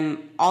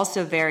I'm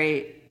also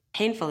very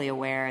painfully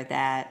aware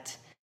that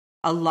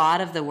a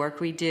lot of the work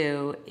we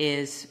do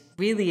is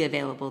really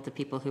available to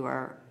people who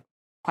are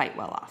quite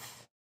well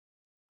off.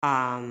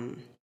 Again,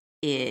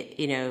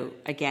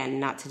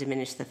 not to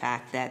diminish the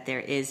fact that there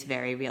is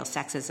very real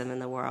sexism in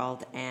the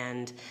world,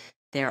 and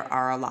there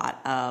are a lot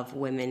of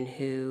women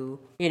who,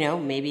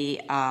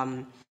 maybe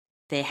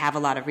they have a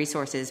lot of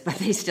resources, but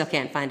they still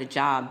can't find a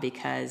job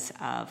because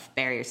of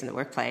barriers in the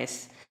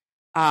workplace.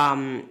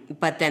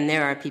 But then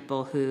there are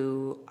people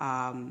who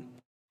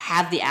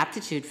have the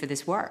aptitude for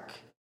this work,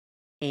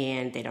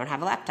 and they don't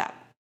have a laptop,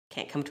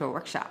 can't come to a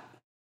workshop.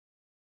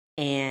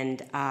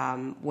 And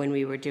when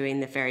we were doing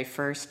the very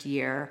first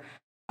year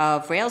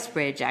of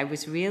RailsBridge, I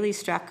was really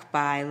struck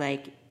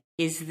by,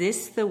 is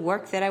this the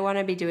work that I want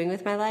to be doing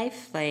with my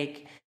life?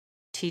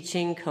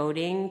 Teaching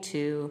coding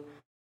to,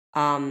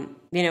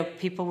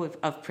 people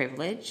of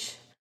privilege.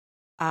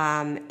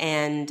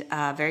 And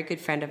a very good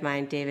friend of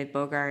mine, David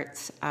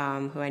Bogarts,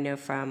 who I know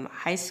from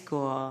high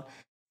school,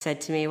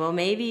 said to me, well,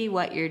 maybe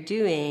what you're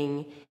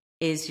doing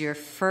is you're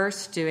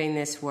first doing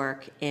this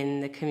work in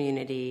the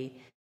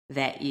community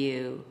that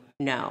you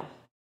know,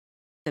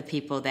 the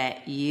people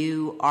that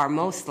you are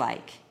most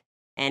like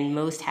and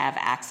most have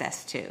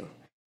access to.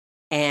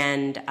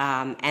 And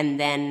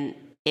then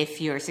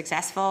if you're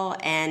successful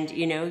and,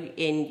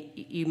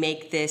 you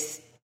make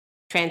this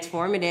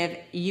transformative,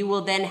 you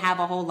will then have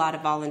a whole lot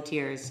of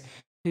volunteers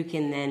who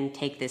can then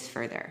take this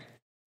further.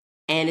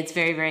 And it's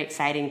very, very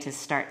exciting to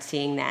start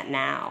seeing that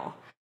now.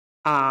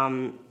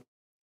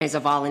 There's a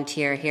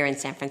volunteer here in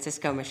San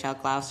Francisco, Michelle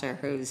Glauser,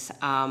 who's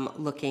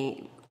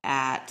looking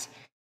at,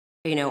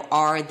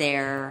 are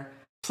there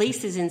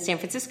places in San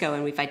Francisco,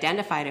 and we've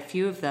identified a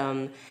few of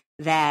them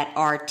that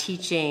are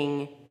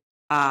teaching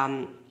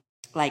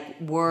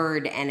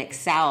Word and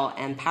Excel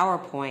and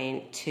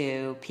PowerPoint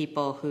to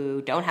people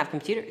who don't have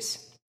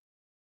computers.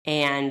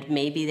 And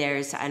maybe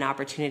there's an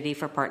opportunity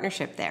for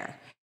partnership there.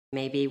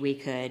 Maybe we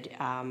could,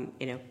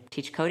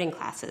 teach coding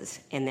classes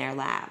in their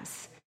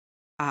labs.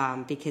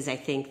 Because I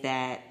think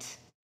that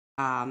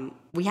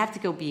we have to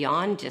go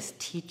beyond just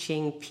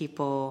teaching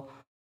people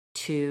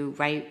to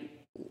write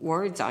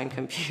words on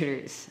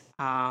computers.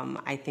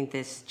 I think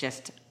there's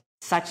just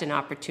such an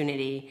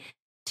opportunity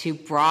to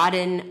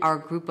broaden our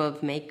group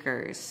of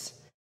makers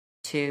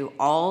to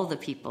all the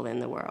people in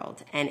the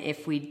world. And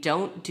if we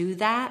don't do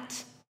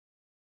that,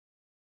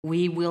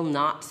 we will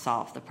not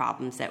solve the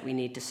problems that we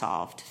need to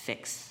solve to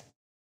fix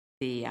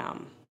the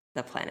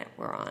planet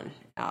we're on,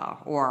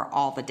 or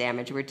all the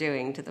damage we're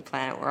doing to the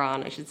planet we're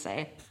on, I should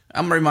say.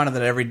 I'm reminded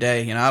that every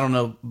day. I don't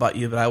know about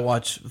you, but I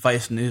watch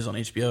Vice News on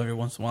HBO every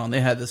once in a while, and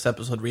they had this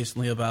episode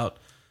recently about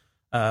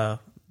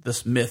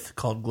this myth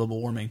called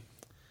global warming.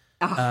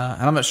 And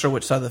I'm not sure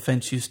which side of the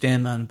fence you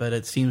stand on, but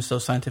it seems so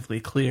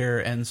scientifically clear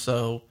and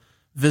so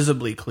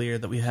visibly clear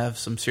that we have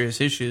some serious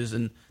issues,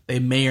 and they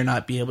may or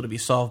not be able to be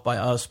solved by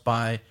us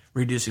by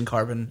reducing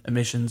carbon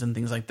emissions and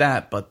things like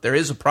that. But there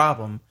is a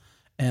problem,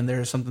 and there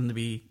is something to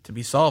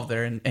be solved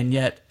there, and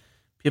yet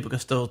people can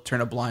still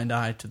turn a blind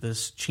eye to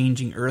this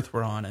changing Earth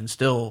we're on and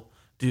still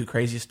do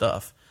crazy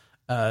stuff.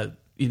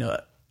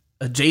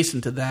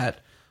 Adjacent to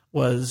that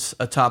was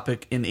a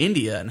topic in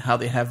India and how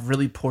they have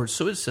really poor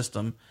sewage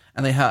system,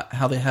 and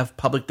how they have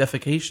public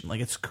defecation.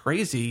 It's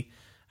crazy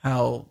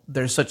how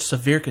there's such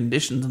severe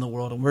conditions in the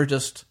world, and we're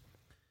just,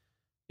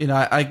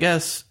 I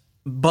guess,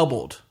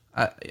 bubbled.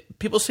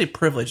 People say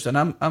privileged, and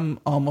I'm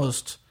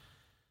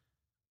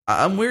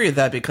weary of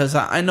that because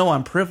I know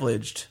I'm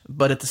privileged,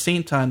 but at the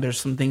same time,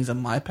 there's some things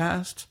in my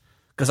past,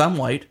 because I'm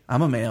white,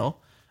 I'm a male,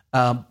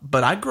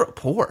 but I grew up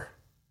poor.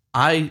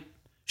 I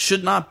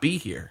should not be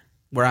here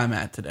where I'm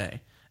at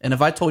today. And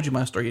if I told you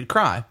my story, you'd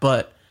cry,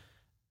 but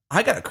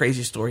I got a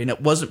crazy story, and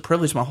it wasn't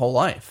privileged my whole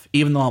life,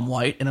 even though I'm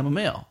white and I'm a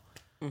male.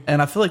 Mm-hmm.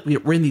 And I feel like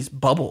we're in these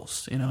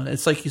bubbles, and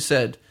it's like you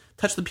said,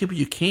 touch the people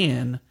you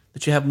can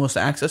that you have most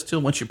access to,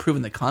 and once you've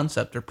proven the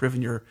concept or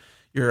proven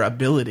your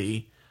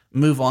ability,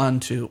 move on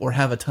to, or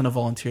have a ton of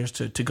volunteers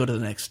to go to the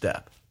next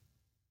step.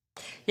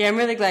 Yeah, I'm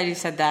really glad you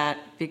said that,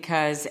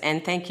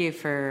 and thank you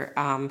for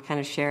kind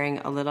of sharing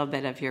a little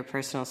bit of your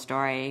personal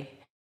story,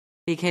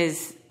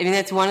 because,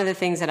 that's one of the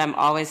things that I'm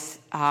always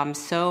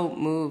so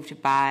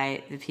moved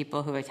by the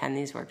people who attend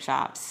these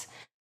workshops.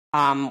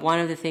 One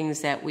of the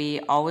things that we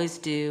always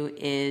do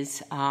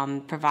is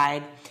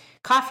provide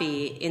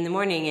coffee in the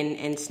morning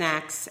and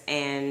snacks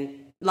and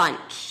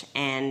lunch,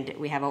 and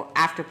we have an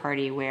after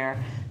party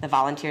where the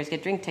volunteers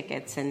get drink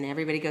tickets and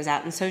everybody goes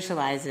out and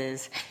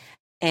socializes.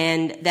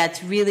 And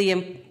that's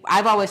really,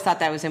 I've always thought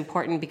that was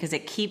important because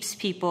it keeps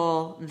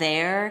people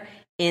there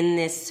in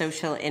this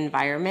social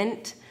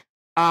environment.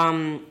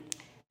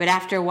 But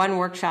after one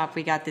workshop,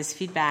 we got this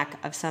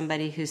feedback of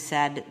somebody who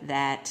said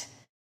that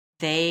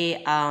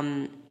they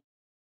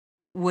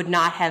would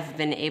not have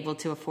been able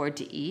to afford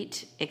to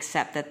eat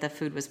except that the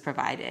food was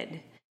provided.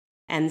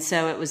 And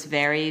so it was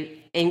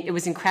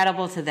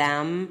incredible to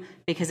them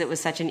because it was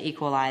such an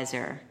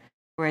equalizer.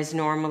 Whereas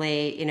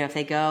normally, if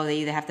they go, they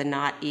either have to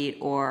not eat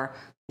or,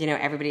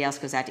 everybody else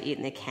goes out to eat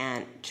and they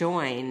can't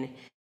join.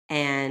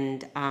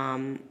 And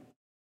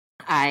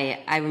I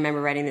remember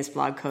writing this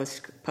blog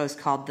post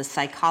called The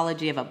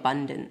Psychology of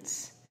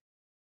Abundance.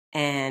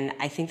 And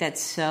I think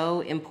that's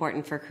so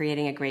important for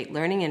creating a great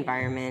learning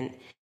environment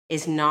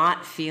is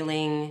not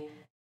feeling,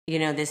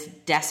 this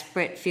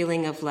desperate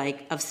feeling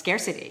of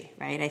scarcity,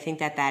 right? I think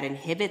that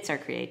inhibits our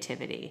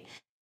creativity.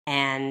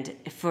 And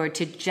for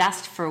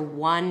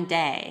one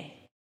day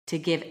to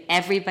give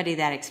everybody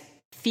that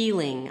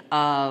feeling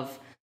of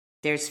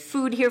there's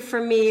food here for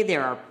me,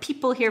 there are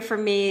people here for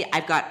me,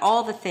 I've got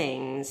all the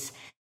things,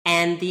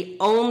 and the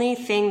only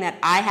thing that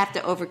I have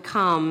to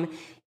overcome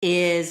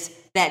is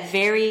that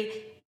very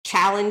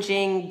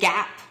challenging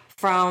gap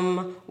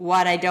from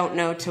what I don't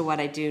know to what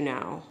I do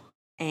know.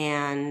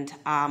 And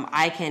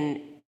I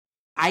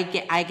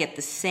get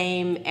the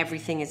same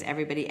everything as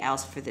everybody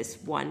else for this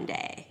one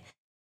day.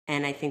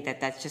 And I think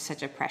that's just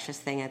such a precious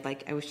thing.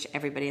 I wish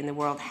everybody in the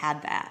world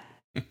had that.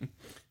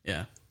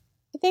 Yeah.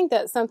 I think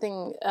that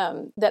something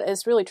that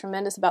is really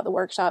tremendous about the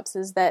workshops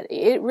is that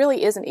it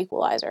really is an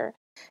equalizer.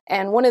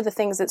 And one of the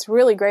things that's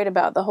really great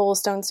about the whole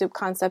Stone Soup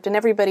concept and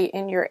everybody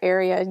in your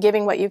area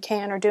giving what you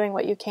can or doing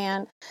what you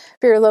can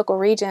for your local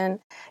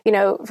region,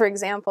 for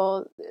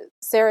example,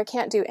 Sarah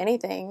can't do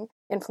anything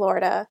in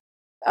Florida.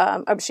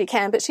 Or she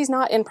can, but she's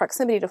not in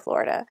proximity to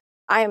Florida.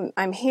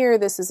 I'm here.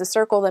 This is a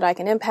circle that I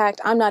can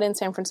impact. I'm not in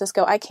San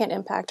Francisco. I can't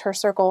impact her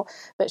circle,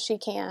 but she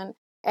can.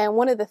 And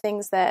one of the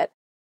things that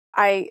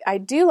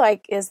I do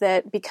like is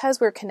that because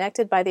we're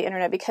connected by the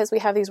internet, because we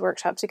have these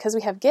workshops, because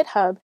we have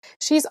GitHub,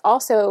 she's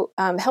also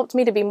helped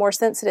me to be more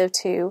sensitive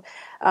to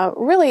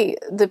really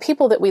the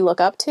people that we look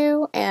up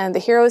to and the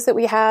heroes that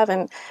we have.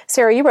 And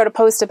Sarah, you wrote a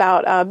post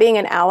about being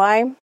an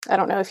ally. I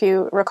don't know if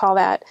you recall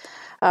that.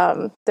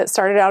 That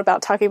started out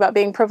about talking about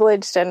being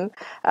privileged and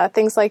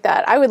things like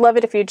that. I would love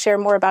it if you'd share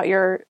more about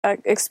your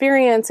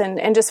experience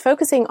and just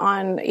focusing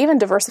on even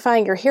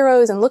diversifying your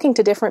heroes and looking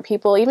to different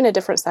people, even in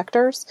different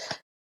sectors,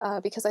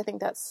 because I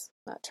think that's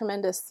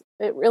tremendous.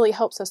 It really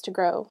helps us to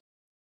grow.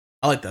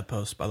 I like that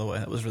post, by the way.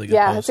 That was a really good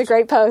Yeah, post. it's a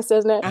great post,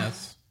 isn't it?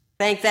 Yes.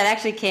 Thanks. That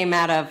actually came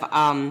out of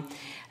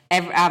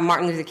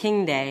Martin Luther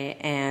King Day.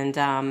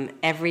 And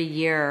every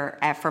year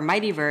for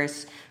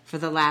Mightyverse, for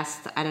the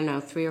last,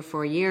 3 or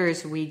 4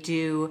 years, we've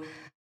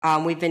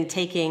been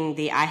taking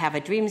the I Have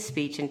a Dream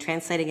speech and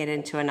translating it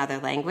into another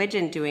language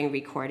and doing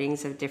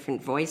recordings of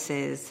different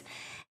voices.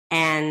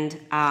 And,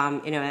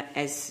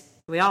 as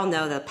we all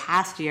know, the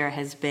past year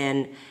has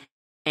been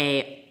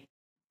a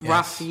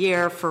rough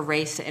year for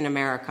race in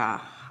America.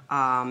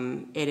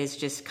 It has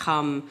just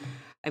come,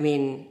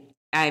 I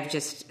have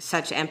just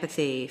such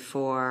empathy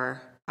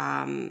for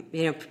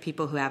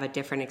people who have a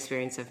different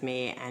experience of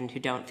me and who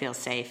don't feel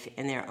safe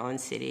in their own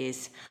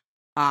cities.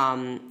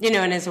 And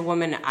as a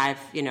woman,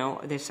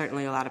 there's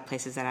certainly a lot of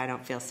places that I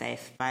don't feel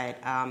safe, but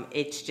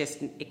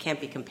it can't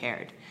be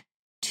compared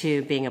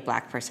to being a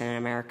Black person in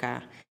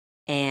America.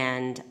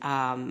 And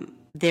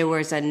there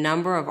was a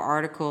number of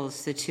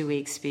articles the 2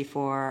 weeks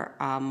before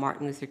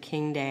Martin Luther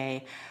King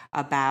Day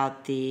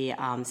about the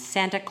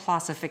Santa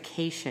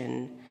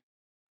Clausification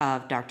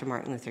of Dr.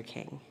 Martin Luther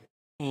King.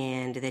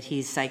 And that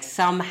he's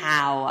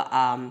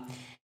somehow,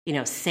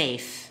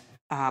 safe,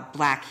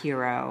 Black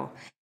hero,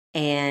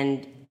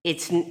 and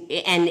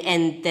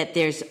and that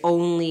there's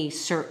only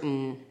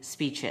certain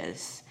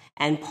speeches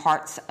and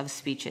parts of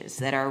speeches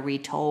that are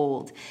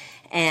retold,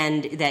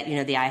 and that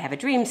the I Have a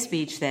Dream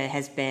speech that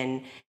has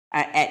been,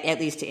 at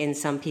least in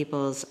some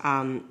people's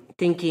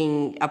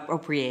thinking,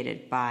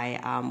 appropriated by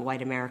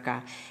white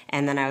America.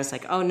 And then I was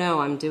like, oh no,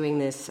 I'm doing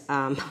this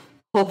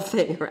whole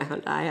thing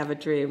around I Have a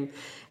Dream.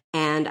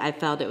 And I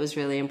felt it was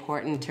really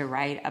important to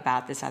write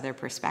about this other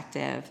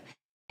perspective.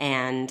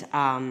 And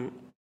I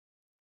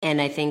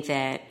think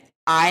that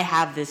I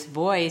have this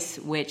voice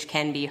which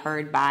can be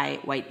heard by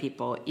white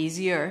people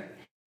easier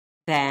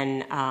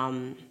than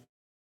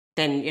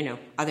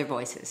other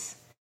voices.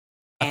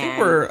 I think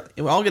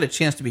we all get a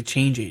chance to be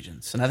change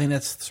agents, and I think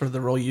that's sort of the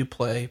role you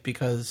play,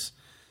 because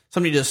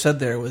somebody just said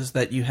there was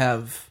that you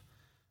have,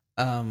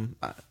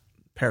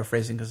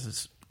 paraphrasing because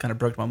it's kind of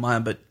broke my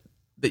mind, but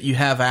that you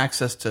have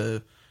access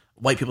to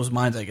white people's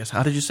minds, I guess.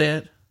 How did you say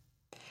it?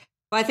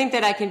 Well, I think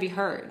that I can be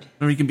heard.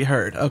 Or you can be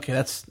heard. Okay,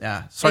 that's,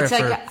 yeah. Sorry it's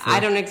I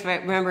don't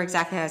remember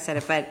exactly how I said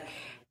it, but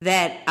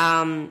that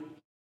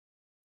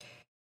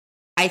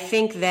I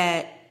think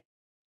that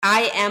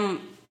I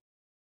am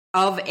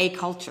of a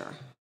culture.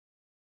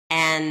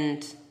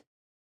 And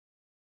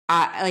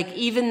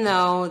even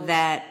though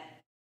that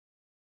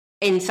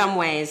in some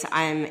ways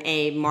I'm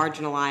a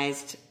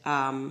marginalized,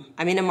 I'm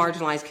in a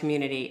marginalized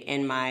community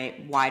in my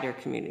wider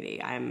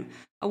community. I'm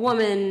a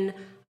woman.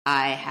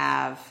 I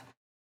have,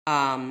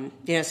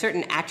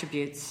 certain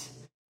attributes.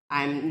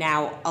 I'm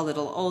now a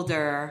little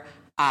older.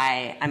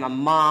 I'm a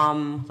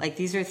mom.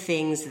 These are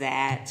things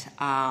that,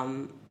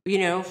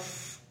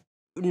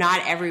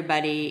 not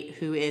everybody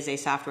who is a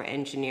software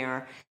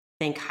engineer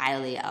think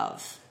highly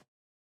of.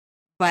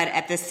 But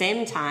at the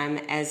same time,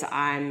 as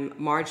I'm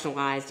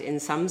marginalized in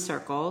some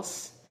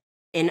circles,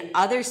 in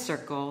other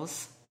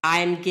circles,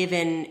 I'm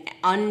given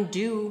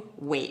undue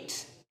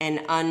weight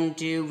and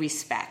undue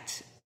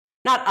respect.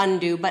 Not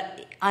undue,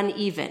 but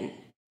uneven.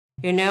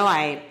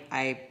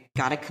 I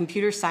got a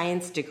computer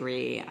science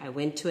degree. I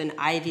went to an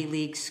Ivy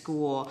League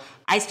school.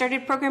 I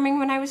started programming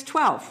when I was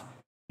 12.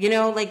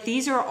 Like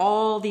these are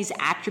all these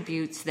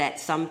attributes that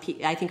some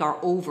people, I think, are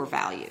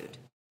overvalued,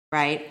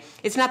 right?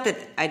 It's not that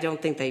I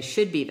don't think they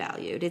should be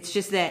valued. It's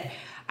just that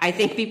I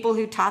think people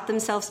who taught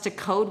themselves to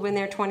code when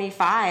they're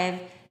 25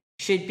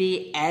 should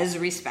be as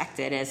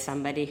respected as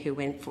somebody who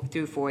went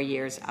through 4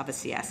 years of a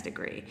CS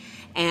degree.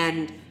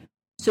 And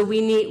so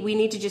we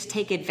need to just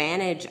take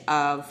advantage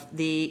of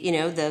the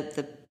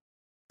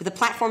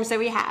platforms that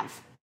we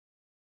have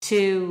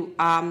to,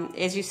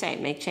 as you say,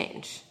 make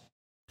change.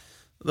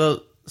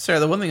 Sarah,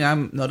 the one thing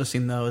I'm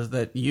noticing, though, is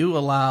that you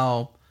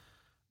allow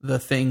the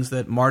things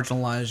that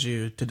marginalize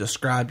you to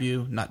describe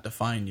you, not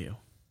define you,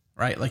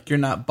 right? Like you're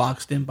not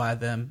boxed in by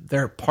them.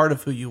 They're part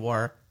of who you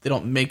are. They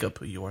don't make up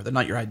who you are. They're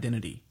not your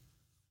identity.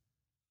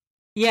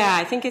 Yeah,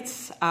 I think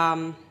it's,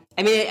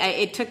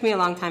 it took me a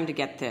long time to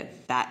get to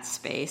that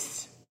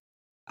space.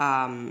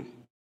 And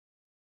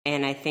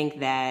I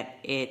think that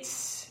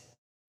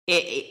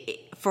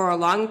for a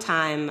long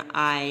time,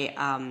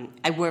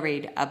 I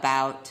worried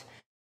about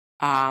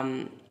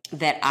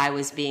that I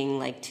was being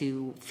like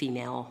too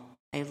female,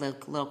 a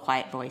little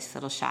quiet voice,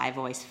 little shy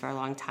voice for a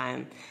long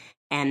time,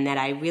 and that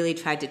I really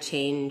tried to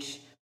change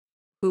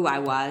who I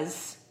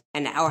was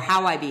or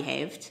how I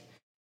behaved,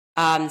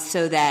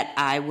 so that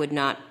I would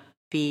not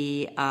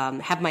be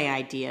have my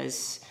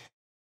ideas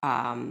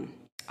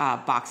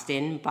boxed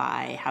in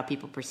by how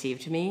people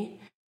perceived me.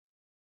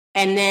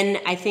 And then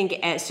I think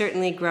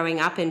certainly growing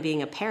up and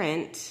being a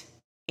parent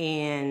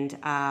and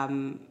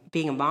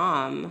being a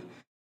mom,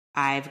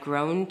 I've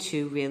grown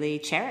to really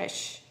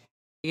cherish,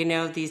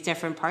 these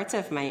different parts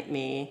of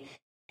me.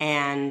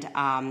 And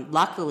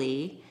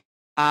luckily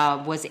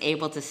was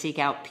able to seek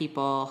out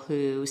people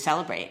who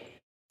celebrate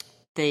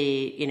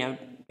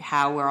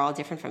how we're all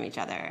different from each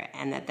other.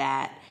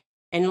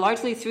 And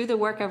largely through the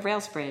work of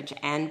RailsBridge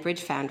and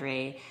Bridge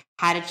Foundry,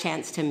 had a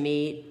chance to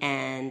meet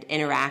and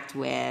interact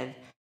with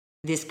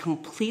this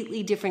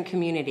completely different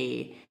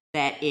community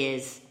that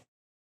is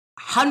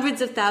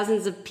hundreds of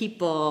thousands of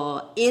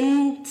people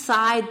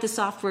inside the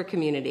software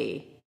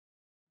community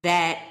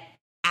that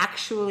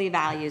actually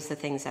values the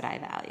things that I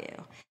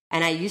value.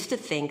 And I used to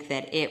think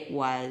that it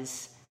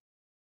was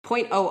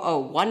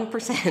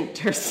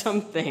 0.001% or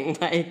something.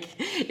 Like,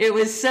 it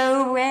was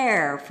so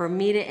rare for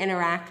me to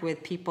interact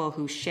with people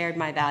who shared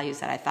my values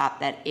that I thought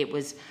that it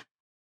was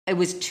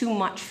too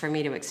much for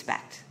me to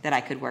expect that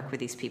I could work with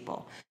these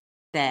people,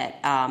 that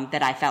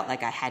I felt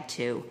like I had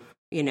to,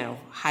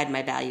 hide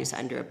my values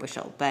under a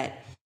bushel. But,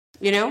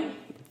 it's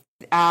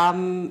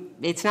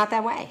not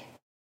that way.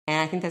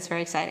 And I think that's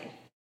very exciting.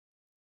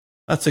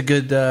 That's a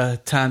good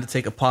time to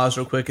take a pause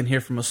real quick and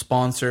hear from a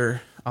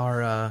sponsor,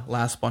 our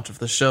last sponsor of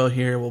the show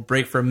here. We'll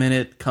break for a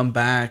minute, come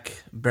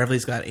back.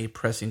 Beverly's got a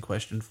pressing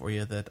question for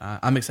you that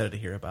I'm excited to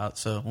hear about.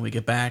 So when we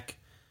get back,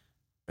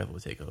 Beverly will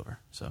take over.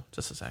 So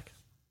just a sec.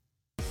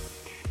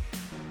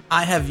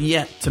 I have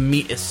yet to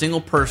meet a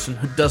single person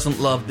who doesn't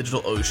love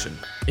DigitalOcean.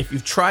 If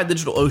you've tried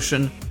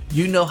DigitalOcean,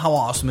 you know how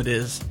awesome it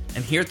is.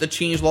 And here at the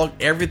Changelog,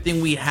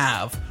 everything we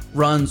have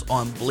runs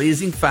on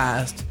blazing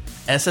fast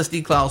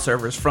SSD cloud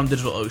servers from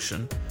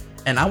DigitalOcean.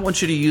 And I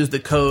want you to use the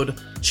code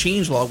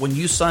Changelog when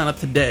you sign up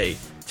today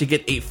to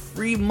get a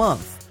free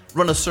month.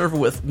 Run a server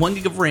with 1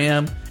 gig of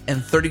RAM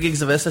and 30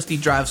 gigs of SSD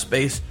drive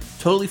space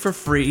totally for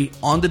free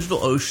on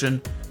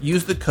DigitalOcean.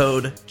 Use the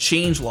code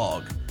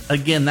Changelog.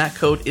 Again, that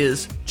code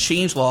is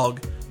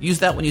Changelog. Use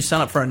that when you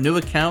sign up for a new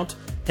account.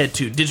 Head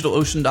to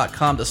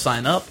DigitalOcean.com to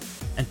sign up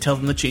and tell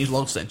them the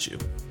Changelog sent you.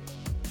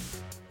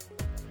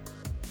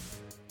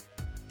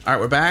 All right,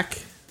 we're back.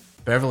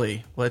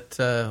 Beverly, what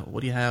do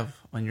you have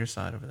on your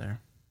side over there?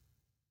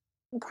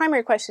 The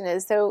primary question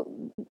is,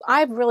 so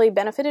I've really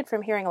benefited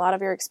from hearing a lot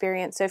of your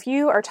experience. So if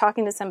you are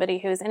talking to somebody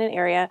who's in an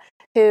area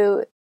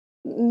who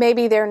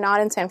maybe they're not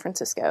in San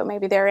Francisco,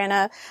 maybe they're in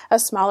a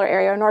smaller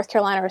area or North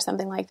Carolina or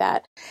something like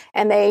that,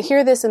 and they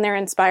hear this and they're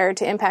inspired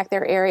to impact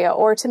their area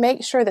or to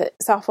make sure that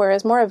software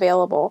is more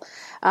available,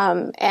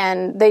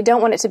 and they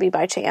don't want it to be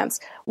by chance,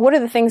 what are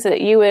the things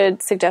that you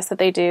would suggest that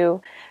they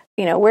do,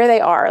 where they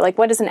are? Like,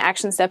 what is an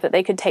action step that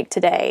they could take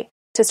today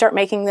to start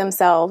making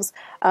themselves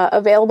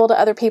available to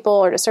other people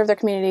or to serve their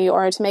community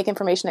or to make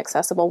information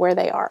accessible where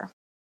they are?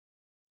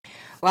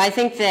 Well, I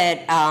think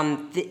that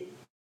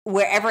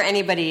wherever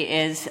anybody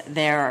is,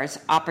 there's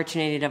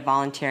opportunity to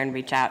volunteer and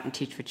reach out and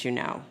teach what you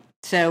know.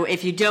 So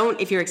if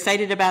you're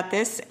excited about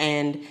this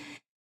and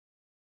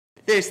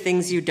there's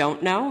things you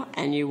don't know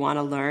and you want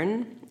to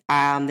learn,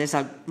 there's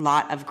a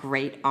lot of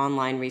great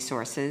online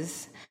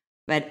resources.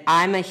 But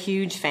I'm a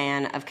huge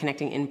fan of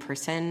connecting in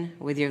person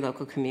with your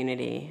local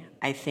community.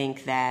 I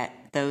think that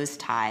those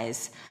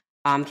ties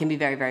can be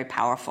very, very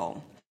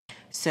powerful.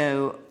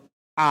 So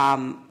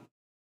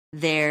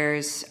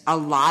there's a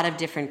lot of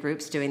different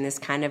groups doing this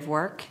kind of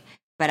work,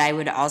 but I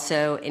would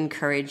also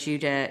encourage you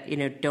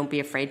to, don't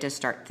be afraid to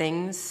start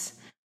things.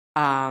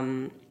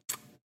 I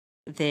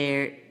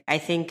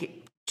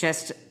think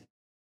just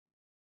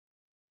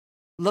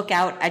look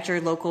out at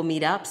your local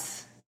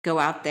meetups, go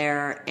out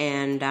there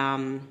and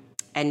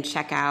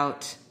check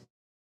out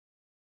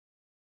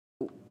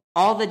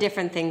all the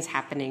different things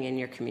happening in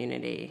your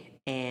community.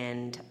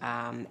 and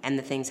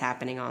the things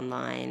happening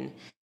online,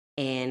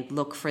 and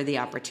look for the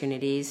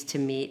opportunities to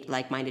meet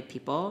like-minded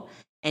people,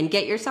 and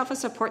get yourself a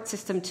support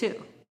system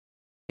too.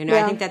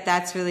 I think that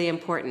that's really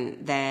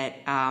important,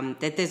 that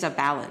that there's a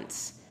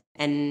balance.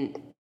 And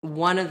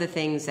one of the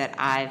things that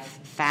I've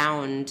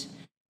found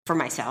for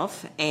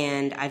myself,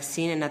 and I've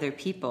seen in other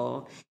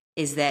people,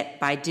 is that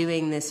by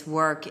doing this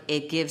work,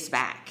 it gives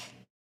back.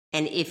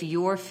 And if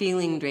you're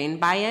feeling drained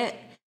by it,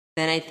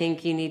 then I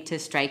think you need to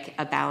strike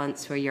a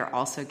balance where you're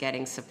also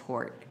getting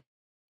support,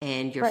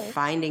 and you're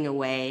finding a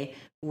way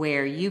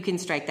where you can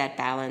strike that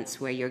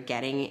balance where you're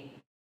getting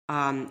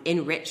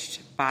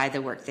enriched by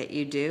the work that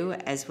you do,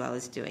 as well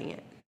as doing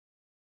it.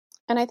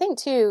 And I think,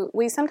 too,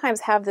 we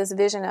sometimes have this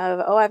vision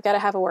of, I've got to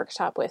have a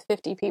workshop with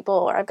 50 people,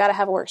 or I've got to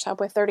have a workshop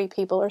with 30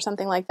 people, or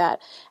something like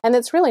that. And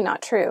that's really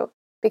not true,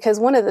 because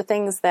one of the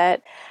things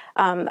that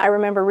I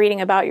remember reading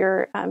about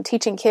your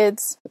teaching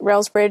kids,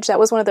 RailsBridge, that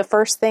was one of the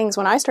first things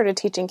when I started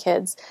teaching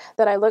kids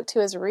that I looked to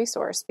as a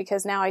resource,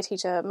 because now I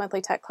teach a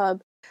monthly tech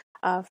club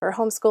for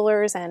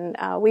homeschoolers, and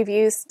we've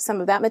used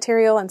some of that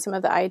material and some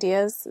of the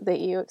ideas that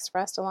you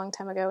expressed a long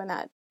time ago in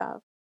that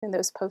in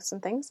those posts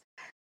and things.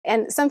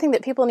 And something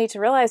that people need to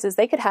realize is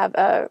they could have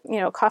a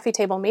coffee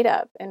table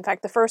meetup. In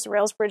fact, the first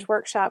RailsBridge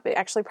workshop, it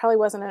actually probably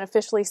wasn't an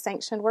officially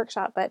sanctioned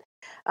workshop, but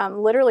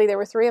literally there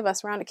were 3 of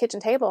us around a kitchen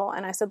table,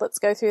 and I said, let's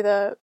go through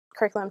the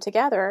curriculum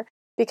together,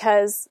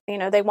 because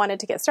they wanted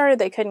to get started,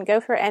 they couldn't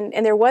go for it,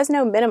 and there was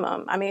no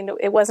minimum. I mean,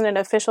 it wasn't an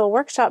official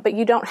workshop, but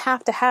you don't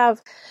have to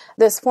have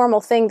this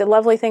formal thing. The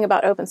lovely thing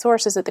about open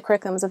source is that the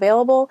curriculum is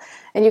available,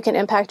 and you can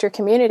impact your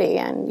community.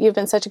 And you've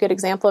been such a good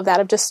example of that,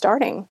 of just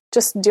starting,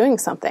 just doing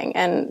something,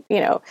 and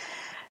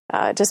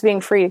just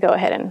being free to go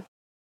ahead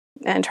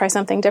and try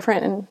something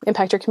different and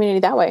impact your community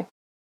that way.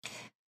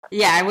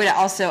 Yeah, I would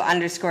also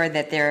underscore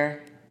that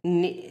there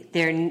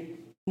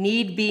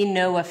need be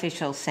no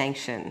official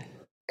sanction.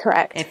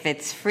 Correct. If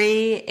it's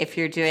free, if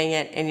you're doing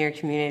it in your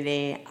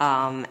community,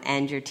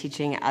 and you're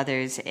teaching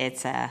others,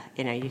 it's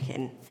you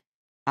can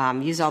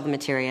use all the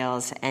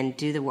materials and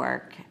do the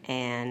work,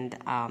 and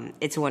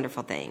it's a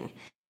wonderful thing.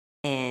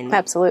 And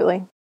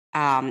absolutely.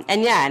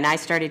 And I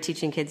started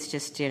teaching kids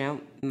just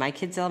my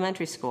kids'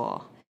 elementary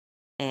school,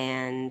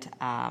 and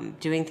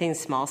doing things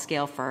small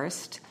scale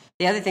first.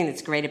 The other thing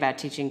that's great about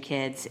teaching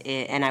kids,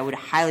 and I would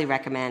highly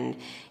recommend,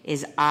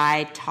 is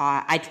I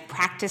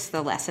practiced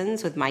the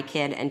lessons with my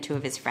kid and 2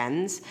 of his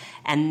friends,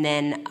 and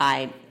then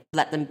I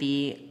let them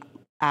be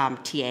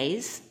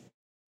TAs.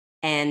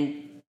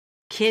 And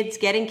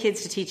getting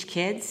kids to teach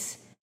kids,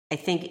 I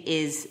think,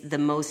 is the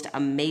most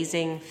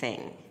amazing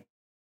thing,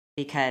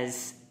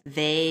 because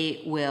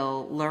they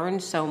will learn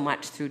so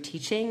much through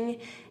teaching,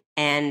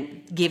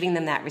 and giving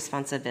them that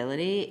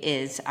responsibility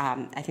is,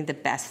 I think, the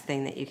best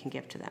thing that you can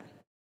give to them.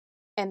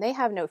 And they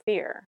have no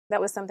fear. That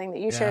was something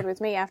that you shared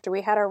with me after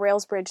we had our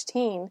RailsBridge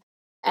teen,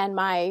 and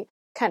my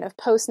kind of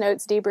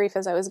post-notes debrief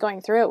as I was going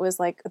through it was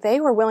like,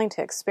 they were willing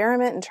to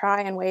experiment and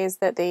try in ways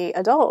that the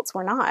adults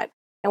were not.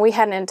 And we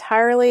had an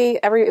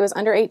it was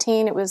under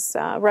 18, it was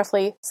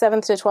roughly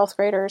 7th to 12th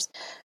graders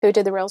who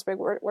did the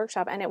RailsBridge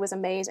workshop, and it was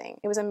amazing.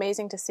 It was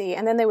amazing to see.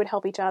 And then they would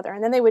help each other,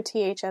 and then they would TA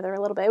each other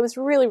a little bit. It was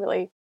really,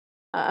 really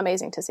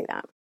amazing to see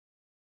that.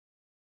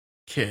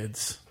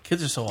 Kids are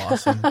so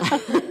awesome.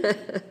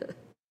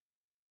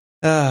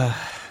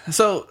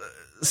 So,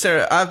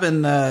 Sarah, I've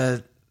been,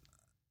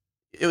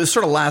 it was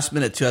sort of last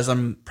minute too, as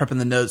I'm prepping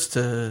the notes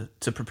to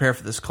prepare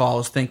for this call. I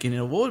was thinking,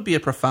 what would be a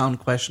profound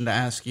question to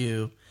ask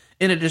you,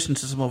 in addition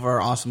to some of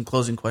our awesome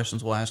closing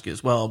questions we'll ask you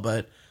as well,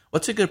 but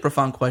what's a good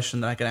profound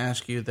question that I can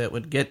ask you that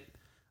would get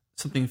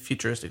something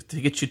futuristic, to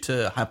get you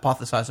to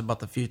hypothesize about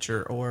the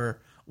future, or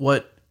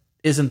what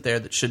isn't there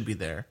that should be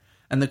there?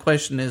 And the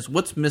question is,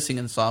 what's missing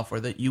in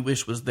software that you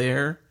wish was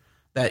there,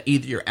 that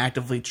either you're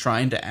actively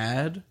trying to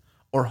add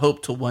or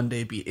hope to one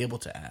day be able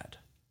to add?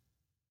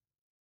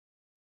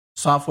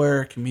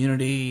 Software,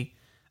 community,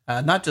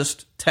 not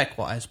just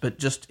tech-wise, but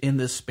just in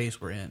this space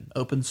we're in.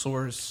 Open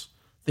source,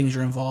 things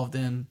you're involved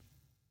in.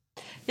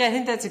 Yeah, I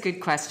think that's a good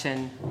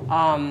question.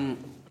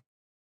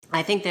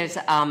 I think there's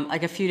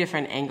a few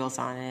different angles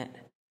on it.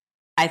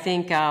 I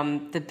think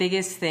the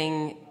biggest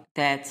thing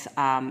that's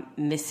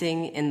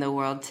missing in the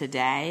world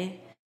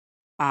today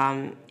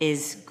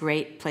is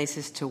great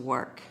places to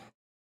work.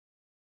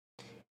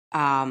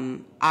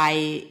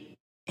 I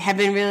have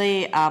been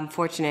really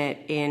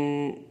fortunate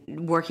in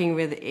working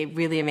with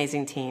really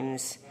amazing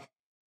teams,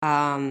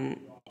 and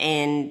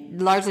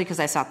largely because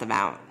I sought them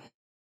out.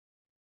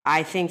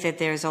 I think that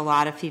there's a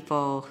lot of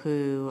people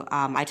who,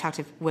 I talk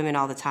to women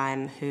all the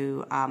time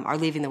who are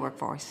leaving the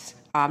workforce.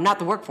 Not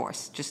the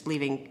workforce, just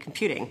leaving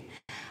computing.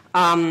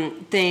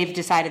 They've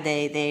decided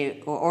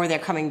they're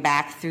coming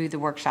back through the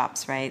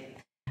workshops, right?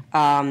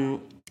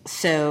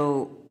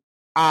 So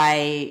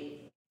I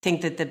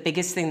think that the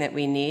biggest thing that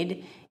we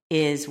need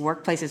is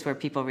workplaces where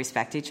people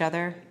respect each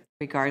other,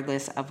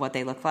 regardless of what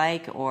they look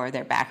like or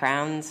their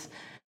backgrounds,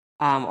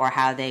 or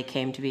how they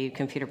came to be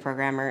computer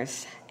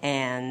programmers.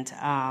 And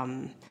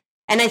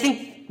I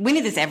think we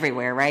need this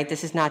everywhere, right?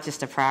 This is not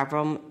just a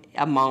problem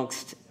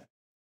amongst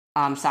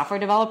software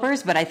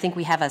developers, but I think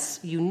we have a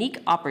unique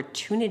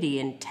opportunity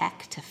in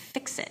tech to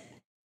fix it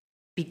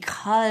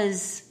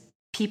because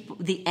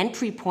the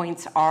entry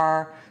points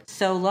are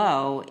so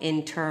low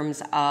in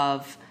terms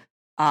of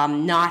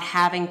not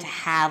having to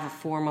have a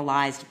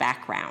formalized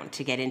background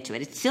to get into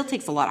it. It still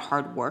takes a lot of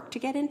hard work to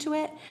get into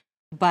it,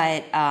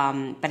 but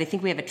I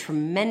think we have a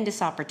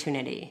tremendous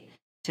opportunity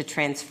to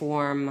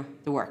transform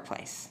the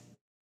workplace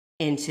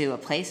into a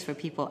place where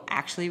people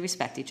actually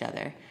respect each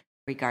other,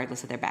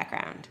 regardless of their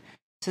background.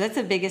 So that's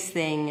the biggest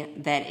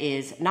thing that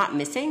is not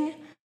missing,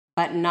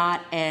 but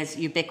not as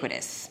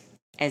ubiquitous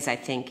as I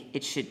think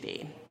it should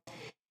be.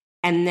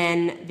 And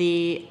then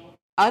the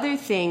other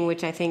thing,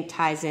 which I think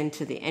ties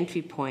into the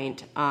entry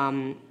point,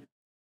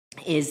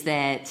 is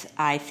that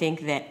I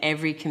think that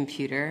every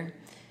computer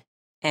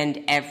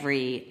and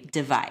every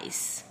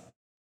device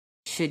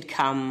should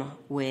come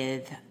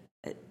with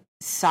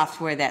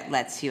software that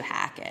lets you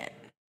hack it.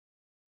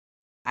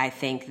 I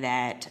think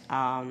that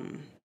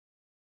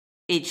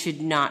it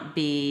should not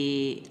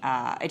be,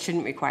 it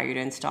shouldn't require you to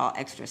install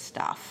extra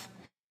stuff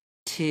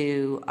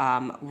to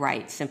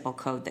write simple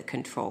code that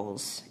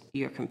controls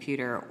your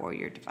computer or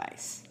your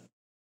device.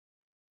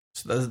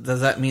 So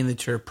does that mean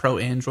that you're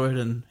pro-Android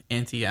and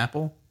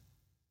anti-Apple?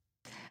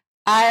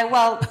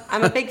 Well,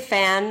 I'm a big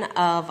fan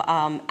of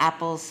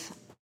Apple's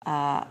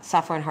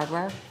software and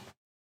hardware,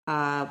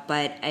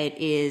 but it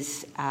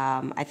is,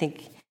 I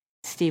think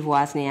Steve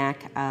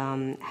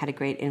Wozniak had a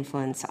great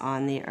influence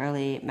on the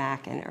early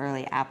Mac and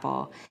early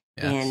Apple,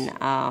 yes.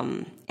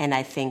 And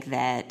I think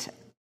that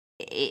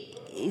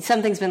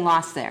something's been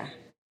lost there.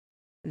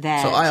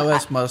 That so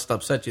iOS must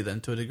upset you then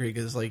to a degree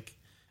because like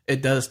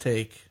it does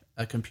take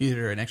a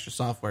computer and extra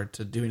software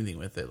to do anything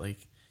with it.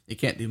 Like you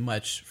can't do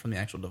much from the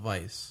actual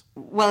device.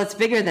 Well, it's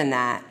bigger than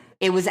that.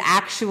 It was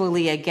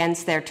actually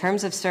against their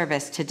terms of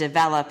service to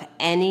develop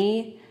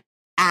any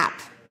app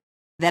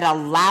that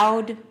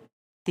allowed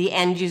the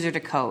end user to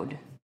code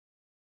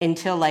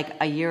until like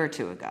a year or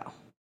two ago.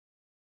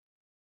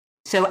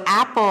 So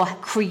Apple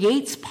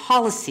creates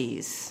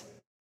policies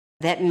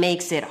that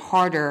makes it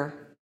harder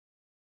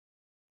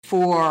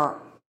for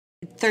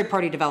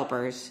third-party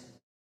developers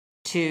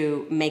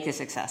to make this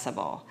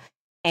accessible.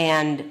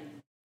 And,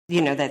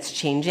 you know, that's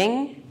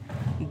changing,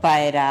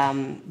 but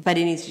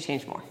it needs to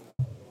change more.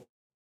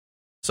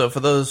 So for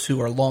those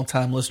who are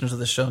longtime listeners of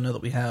the show know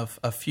that we have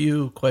a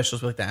few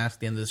questions we like to ask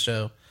at the end of the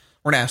show.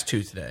 We're going to ask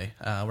two today.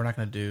 We're not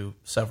going to do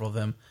several of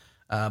them.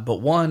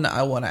 But one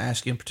I want to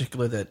ask you in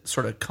particular that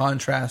sort of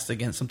contrasts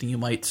against something you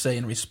might say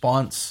in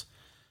response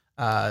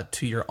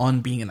to your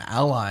On Being an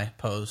Ally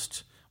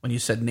post when you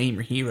said name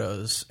your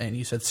heroes. And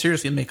you said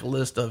seriously make a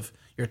list of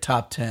your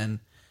top 10.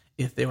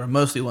 If they were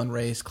mostly one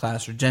race,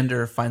 class, or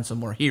gender, find some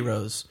more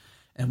heroes.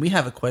 And we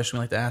have a question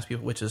we like to ask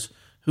people, which is,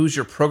 who's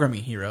your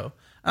programming hero?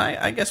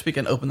 I guess we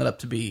can open that up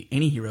to be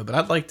any hero, but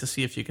I'd like to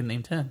see if you can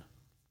name 10.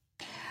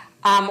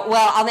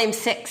 Well, I'll name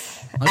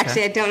 6. Okay.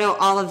 Actually, I don't know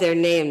all of their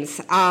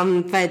names,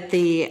 but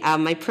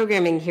my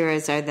programming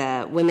heroes are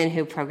the women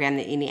who programmed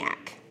the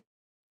ENIAC.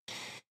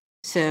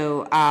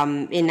 So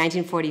in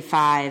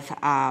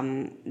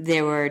 1945,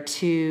 there were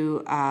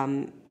two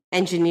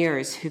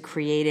engineers who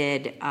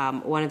created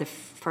one of the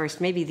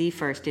first, maybe the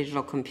first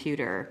digital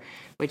computer,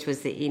 which was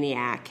the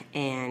ENIAC,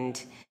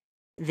 and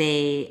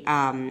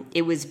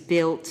it was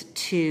built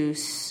to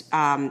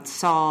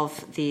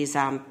solve these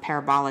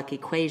parabolic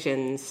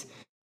equations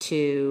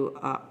to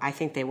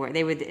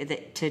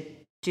to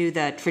do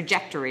the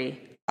trajectory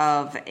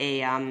of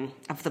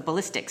the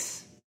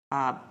ballistics,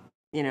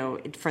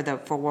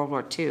 for World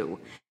War II.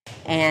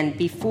 And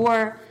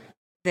before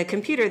the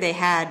computer, they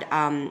had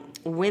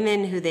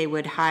women who they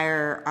would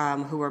hire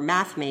who were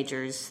math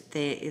majors.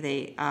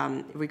 They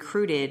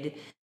recruited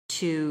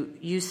to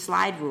use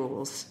slide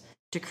rules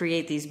to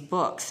create these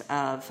books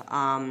of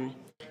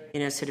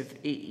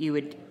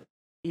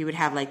you would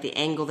have like the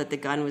angle that the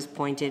gun was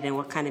pointed and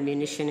what kind of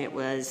munition it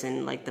was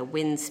and like the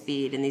wind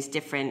speed and these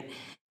different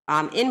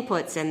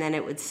inputs, and then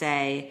it would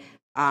say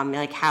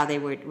like how they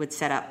would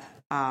set up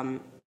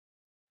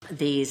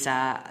these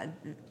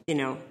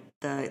the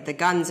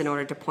guns in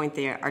order to point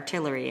the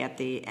artillery at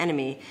the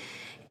enemy.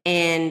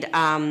 And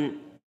actually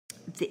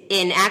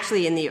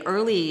in the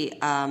early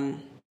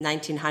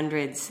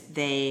 1900s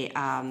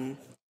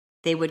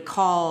they would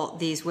call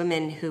these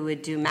women who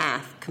would do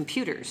math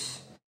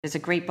computers. There's a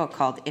great book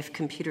called If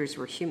Computers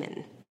Were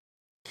Human.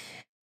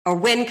 Or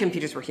When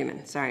Computers Were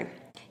Human, sorry.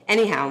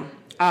 Anyhow,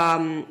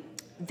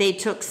 they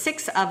took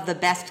 6 of the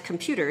best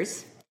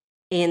computers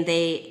and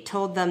they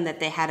told them that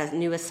they had a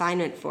new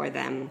assignment for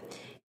them.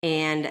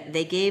 And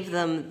they gave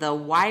them the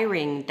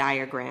wiring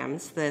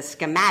diagrams, the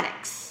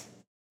schematics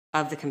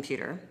of the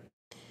computer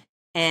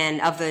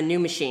and of the new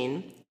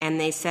machine.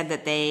 And they said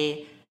that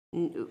they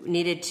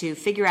needed to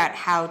figure out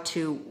how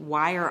to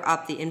wire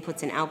up the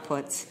inputs and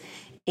outputs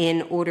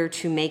in order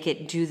to make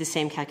it do the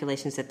same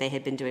calculations that they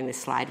had been doing with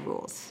slide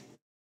rules.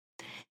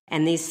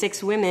 And these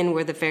 6 women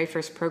were the very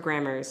first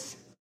programmers.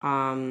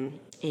 And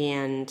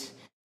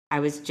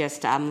I was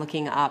just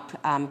looking up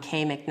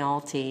Kay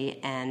McNulty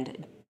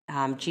and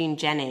Jean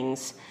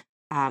Jennings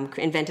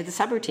invented the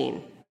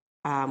subroutine,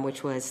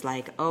 which was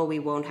like, oh, we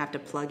won't have to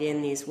plug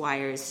in these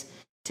wires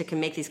to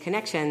make these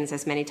connections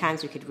as many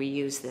times. We could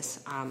reuse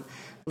this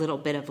little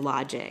bit of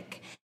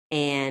logic.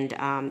 And,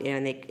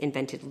 and they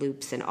invented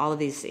loops and all of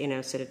these,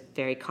 sort of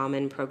very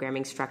common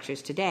programming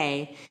structures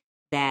today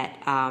that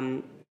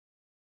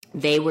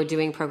they were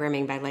doing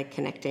programming by like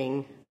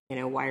connecting,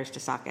 wires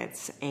to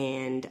sockets.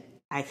 And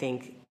I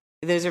think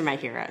those are my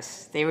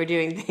heroes. They were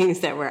doing things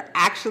that were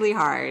actually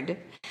hard.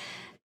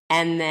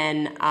 And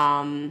then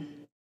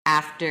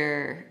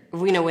after,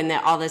 when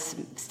all this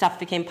stuff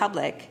became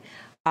public,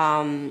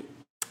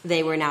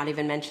 they were not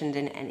even mentioned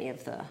in any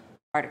of the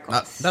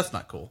articles. That's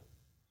not cool.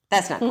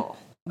 That's not cool.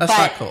 That's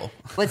not cool.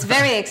 What's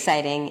very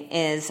exciting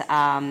is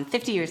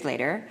 50 years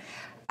later,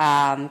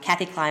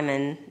 Kathy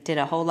Kleiman did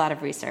a whole lot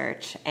of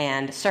research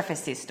and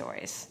surfaced these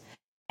stories.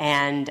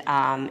 And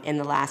in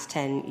the last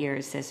 10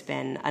 years, there's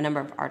been a number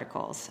of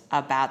articles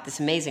about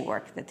this amazing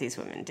work that these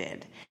women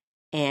did.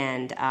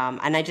 And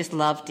I just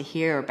love to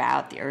hear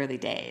about the early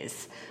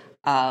days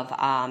of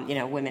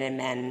women and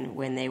men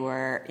when they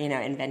were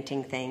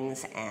inventing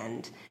things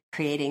and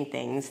creating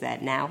things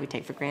that now we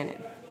take for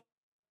granted.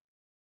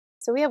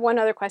 So we have one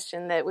other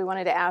question that we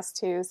wanted to ask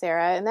to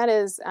Sarah, and that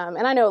is,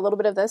 and I know a little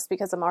bit of this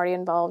because I'm already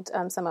involved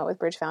somewhat with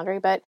Bridge Foundry,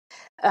 but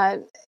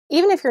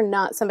even if you're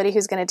not somebody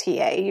who's going to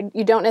TA,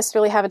 you don't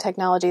necessarily have a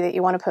technology that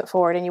you want to put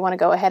forward and you want to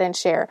go ahead and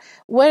share,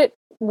 what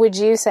would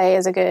you say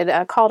is a good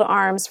call to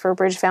arms for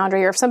Bridge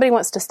Foundry, or if somebody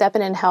wants to step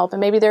in and help,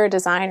 and maybe they're a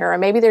designer, or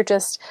maybe they're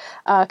just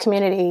a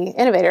community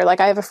innovator? Like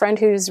I have a friend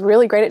who's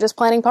really great at just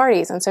planning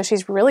parties, and so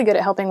she's really good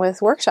at helping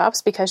with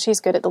workshops because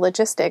she's good at the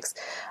logistics.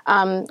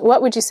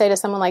 What would you say to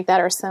someone like that,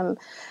 or some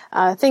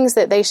things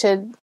that they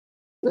should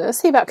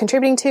see about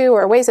contributing to,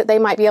 or ways that they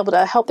might be able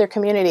to help their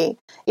community,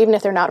 even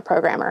if they're not a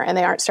programmer and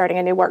they aren't starting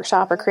a new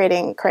workshop or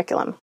creating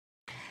curriculum?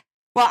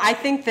 Well, I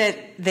think that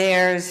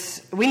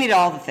we need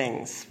all the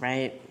things,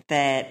 right?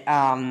 That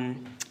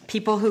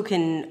people who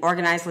can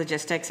organize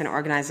logistics and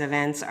organize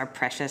events are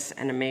precious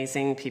and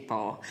amazing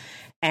people.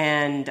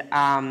 And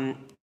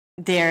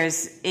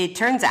it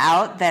turns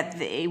out that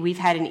we've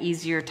had an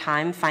easier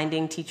time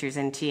finding teachers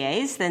and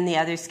TAs than the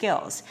other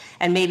skills.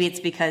 And maybe it's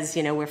because,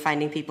 we're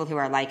finding people who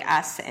are like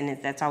us,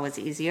 and that's always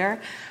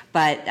easier.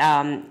 But,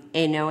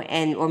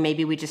 or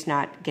maybe we're just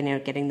not,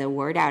 getting the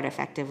word out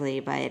effectively.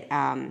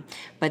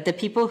 But the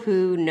people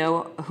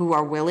who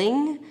are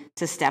willing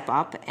to step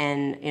up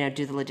and,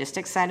 do the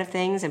logistics side of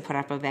things and put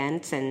up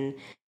events. And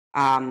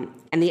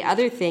the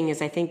other thing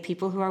is, I think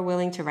people who are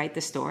willing to write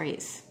the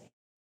stories,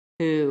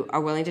 who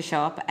are willing to show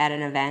up at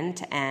an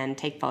event and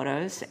take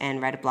photos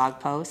and write a blog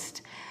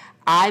post.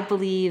 I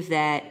believe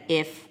that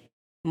if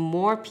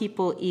more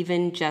people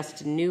even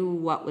just knew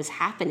what was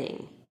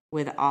happening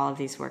with all of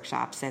these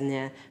workshops and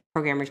the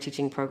programmers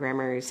teaching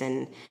programmers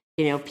and,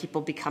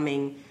 people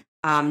becoming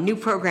new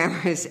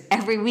programmers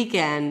every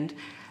weekend,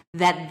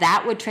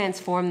 that would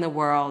transform the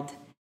world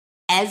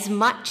as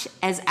much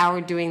as our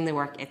doing the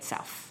work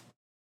itself.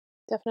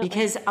 Definitely.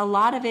 Because a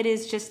lot of it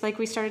is just like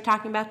we started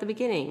talking about at the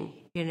beginning,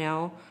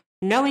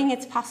 knowing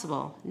it's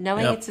possible,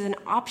 knowing it's an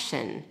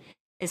option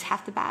is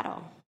half the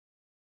battle.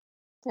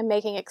 And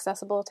making it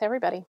accessible to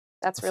everybody.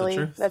 That's really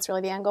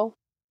the end goal.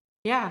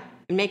 Yeah,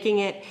 making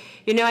it,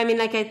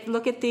 I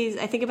look at these,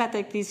 I think about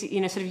these,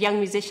 sort of young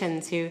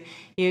musicians who,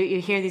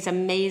 you hear these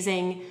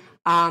amazing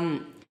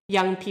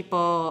young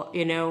people,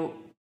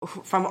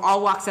 from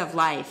all walks of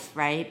life,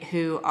 right,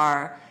 who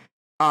are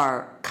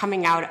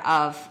coming out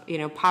of,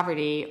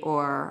 poverty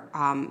or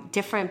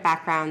different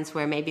backgrounds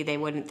where maybe they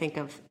wouldn't think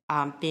of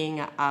being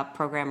a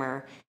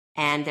programmer,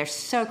 and they're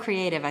so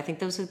creative. I think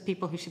those are the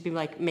people who should be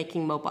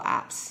making mobile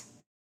apps.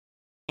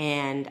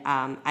 And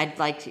I'd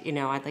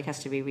like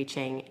us to be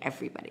reaching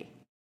everybody.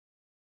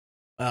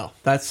 Well,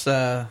 that's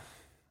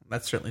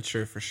certainly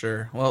true for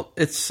sure. Well,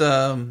 it's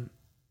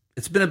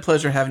been a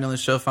pleasure having you on the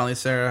show finally,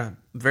 Sarah.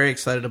 Very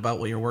excited about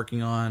what you're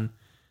working on.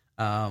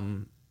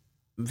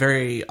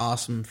 Very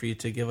awesome for you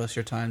to give us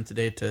your time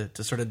today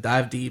to sort of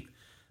dive deep,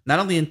 not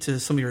only into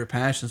some of your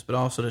passions, but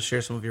also to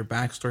share some of your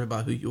backstory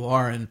about who you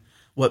are and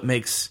what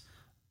makes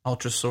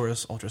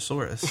Ultrasaurus.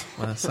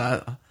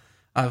 So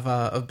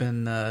I've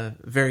been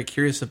very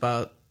curious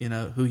about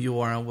who you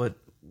are and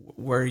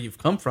where you've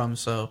come from.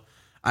 So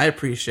I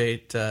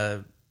appreciate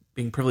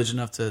being privileged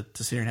enough to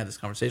sit here and have this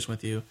conversation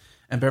with you.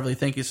 And Beverly,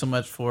 thank you so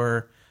much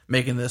for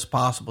making this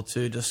possible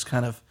too. Just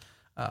kind of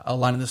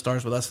aligning the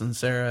stars with us and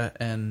Sarah,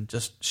 and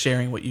just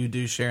sharing what you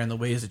do, sharing the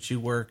ways that you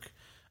work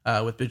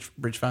with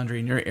Bridge Foundry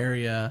in your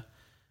area.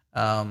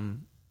 Is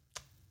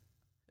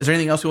there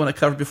anything else we want to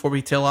cover before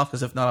we tail off?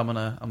 Because if not, I'm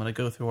gonna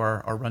go through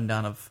our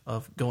rundown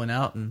of going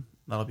out, and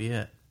that'll be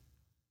it.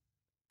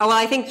 Oh, well,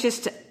 I think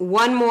just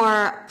one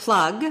more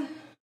plug.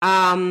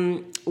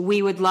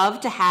 We would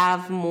love to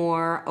have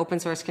more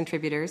open source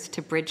contributors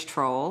to Bridge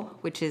Troll,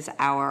 which is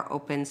our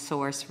open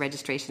source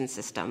registration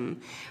system.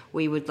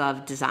 We would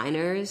love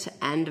designers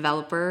and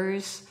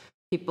developers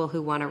people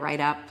who want to write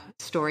up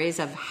stories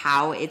of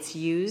how it's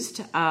used,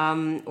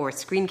 or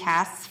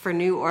screencasts for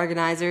new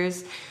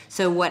organizers.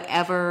 So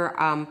whatever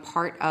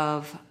part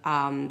of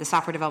the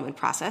software development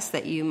process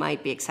that you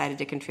might be excited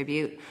to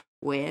contribute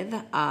with,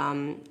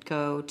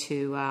 go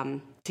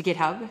to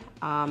GitHub.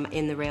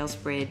 In the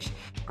RailsBridge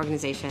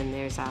organization,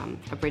 there's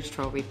a bridge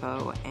troll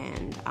repo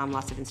and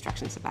lots of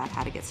instructions about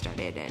how to get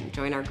started, and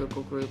join our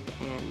Google group,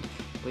 and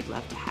we'd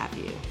love to have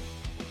you.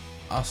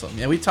 Awesome.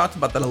 Yeah, we talked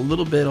about that a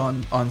little bit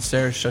on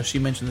Sarah's show. She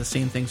mentioned the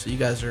same thing, so you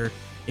guys are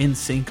in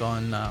sync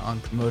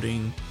on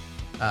promoting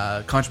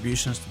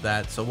contributions to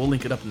that. So we'll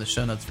link it up in the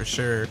show notes for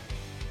sure,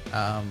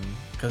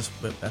 because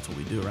that's what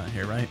we do around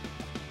here, right?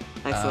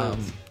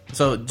 Excellent.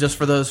 So just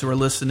for those who are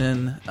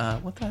listening,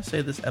 what did I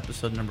say this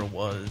episode number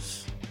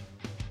was?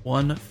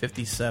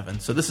 157.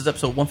 So this is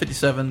episode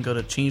 157. Go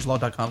to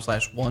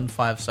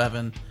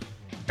changelog.com/157.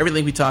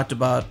 Everything we talked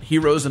about,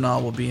 heroes and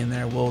all, will be in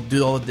there. We'll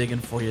do all the digging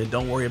for you.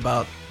 Don't worry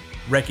about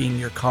wrecking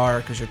your car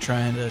because you're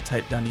trying to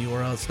type down the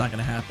URL. It's not going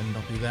to happen.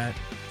 Don't do that.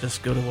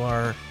 Just go to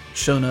our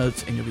show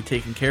notes and you'll be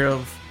taken care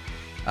of.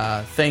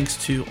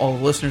 Thanks to all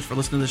the listeners for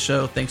listening to the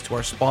show. Thanks to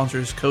our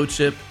sponsors,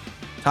 CodeShip,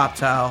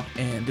 TopTal,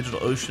 and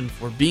DigitalOcean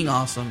for being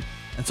awesome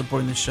and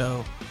supporting the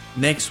show.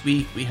 Next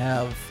week we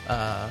have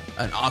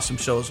an awesome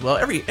show as well.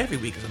 Every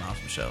week is an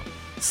awesome show.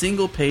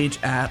 Single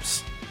page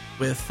apps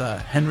with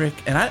Henrik,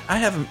 and I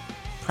haven't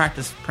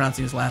practiced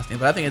pronouncing his last name,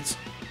 but I think it's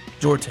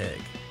Jorteg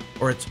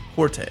or it's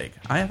Horteg.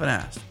 I haven't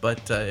asked,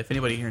 but if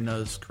anybody here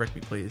knows, correct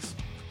me please.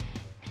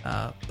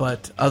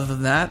 But other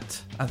than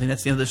that, I think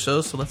that's the end of the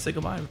show. So let's say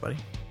goodbye, everybody.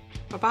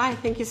 Bye-bye.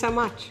 Thank you so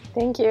much.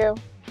 Thank you.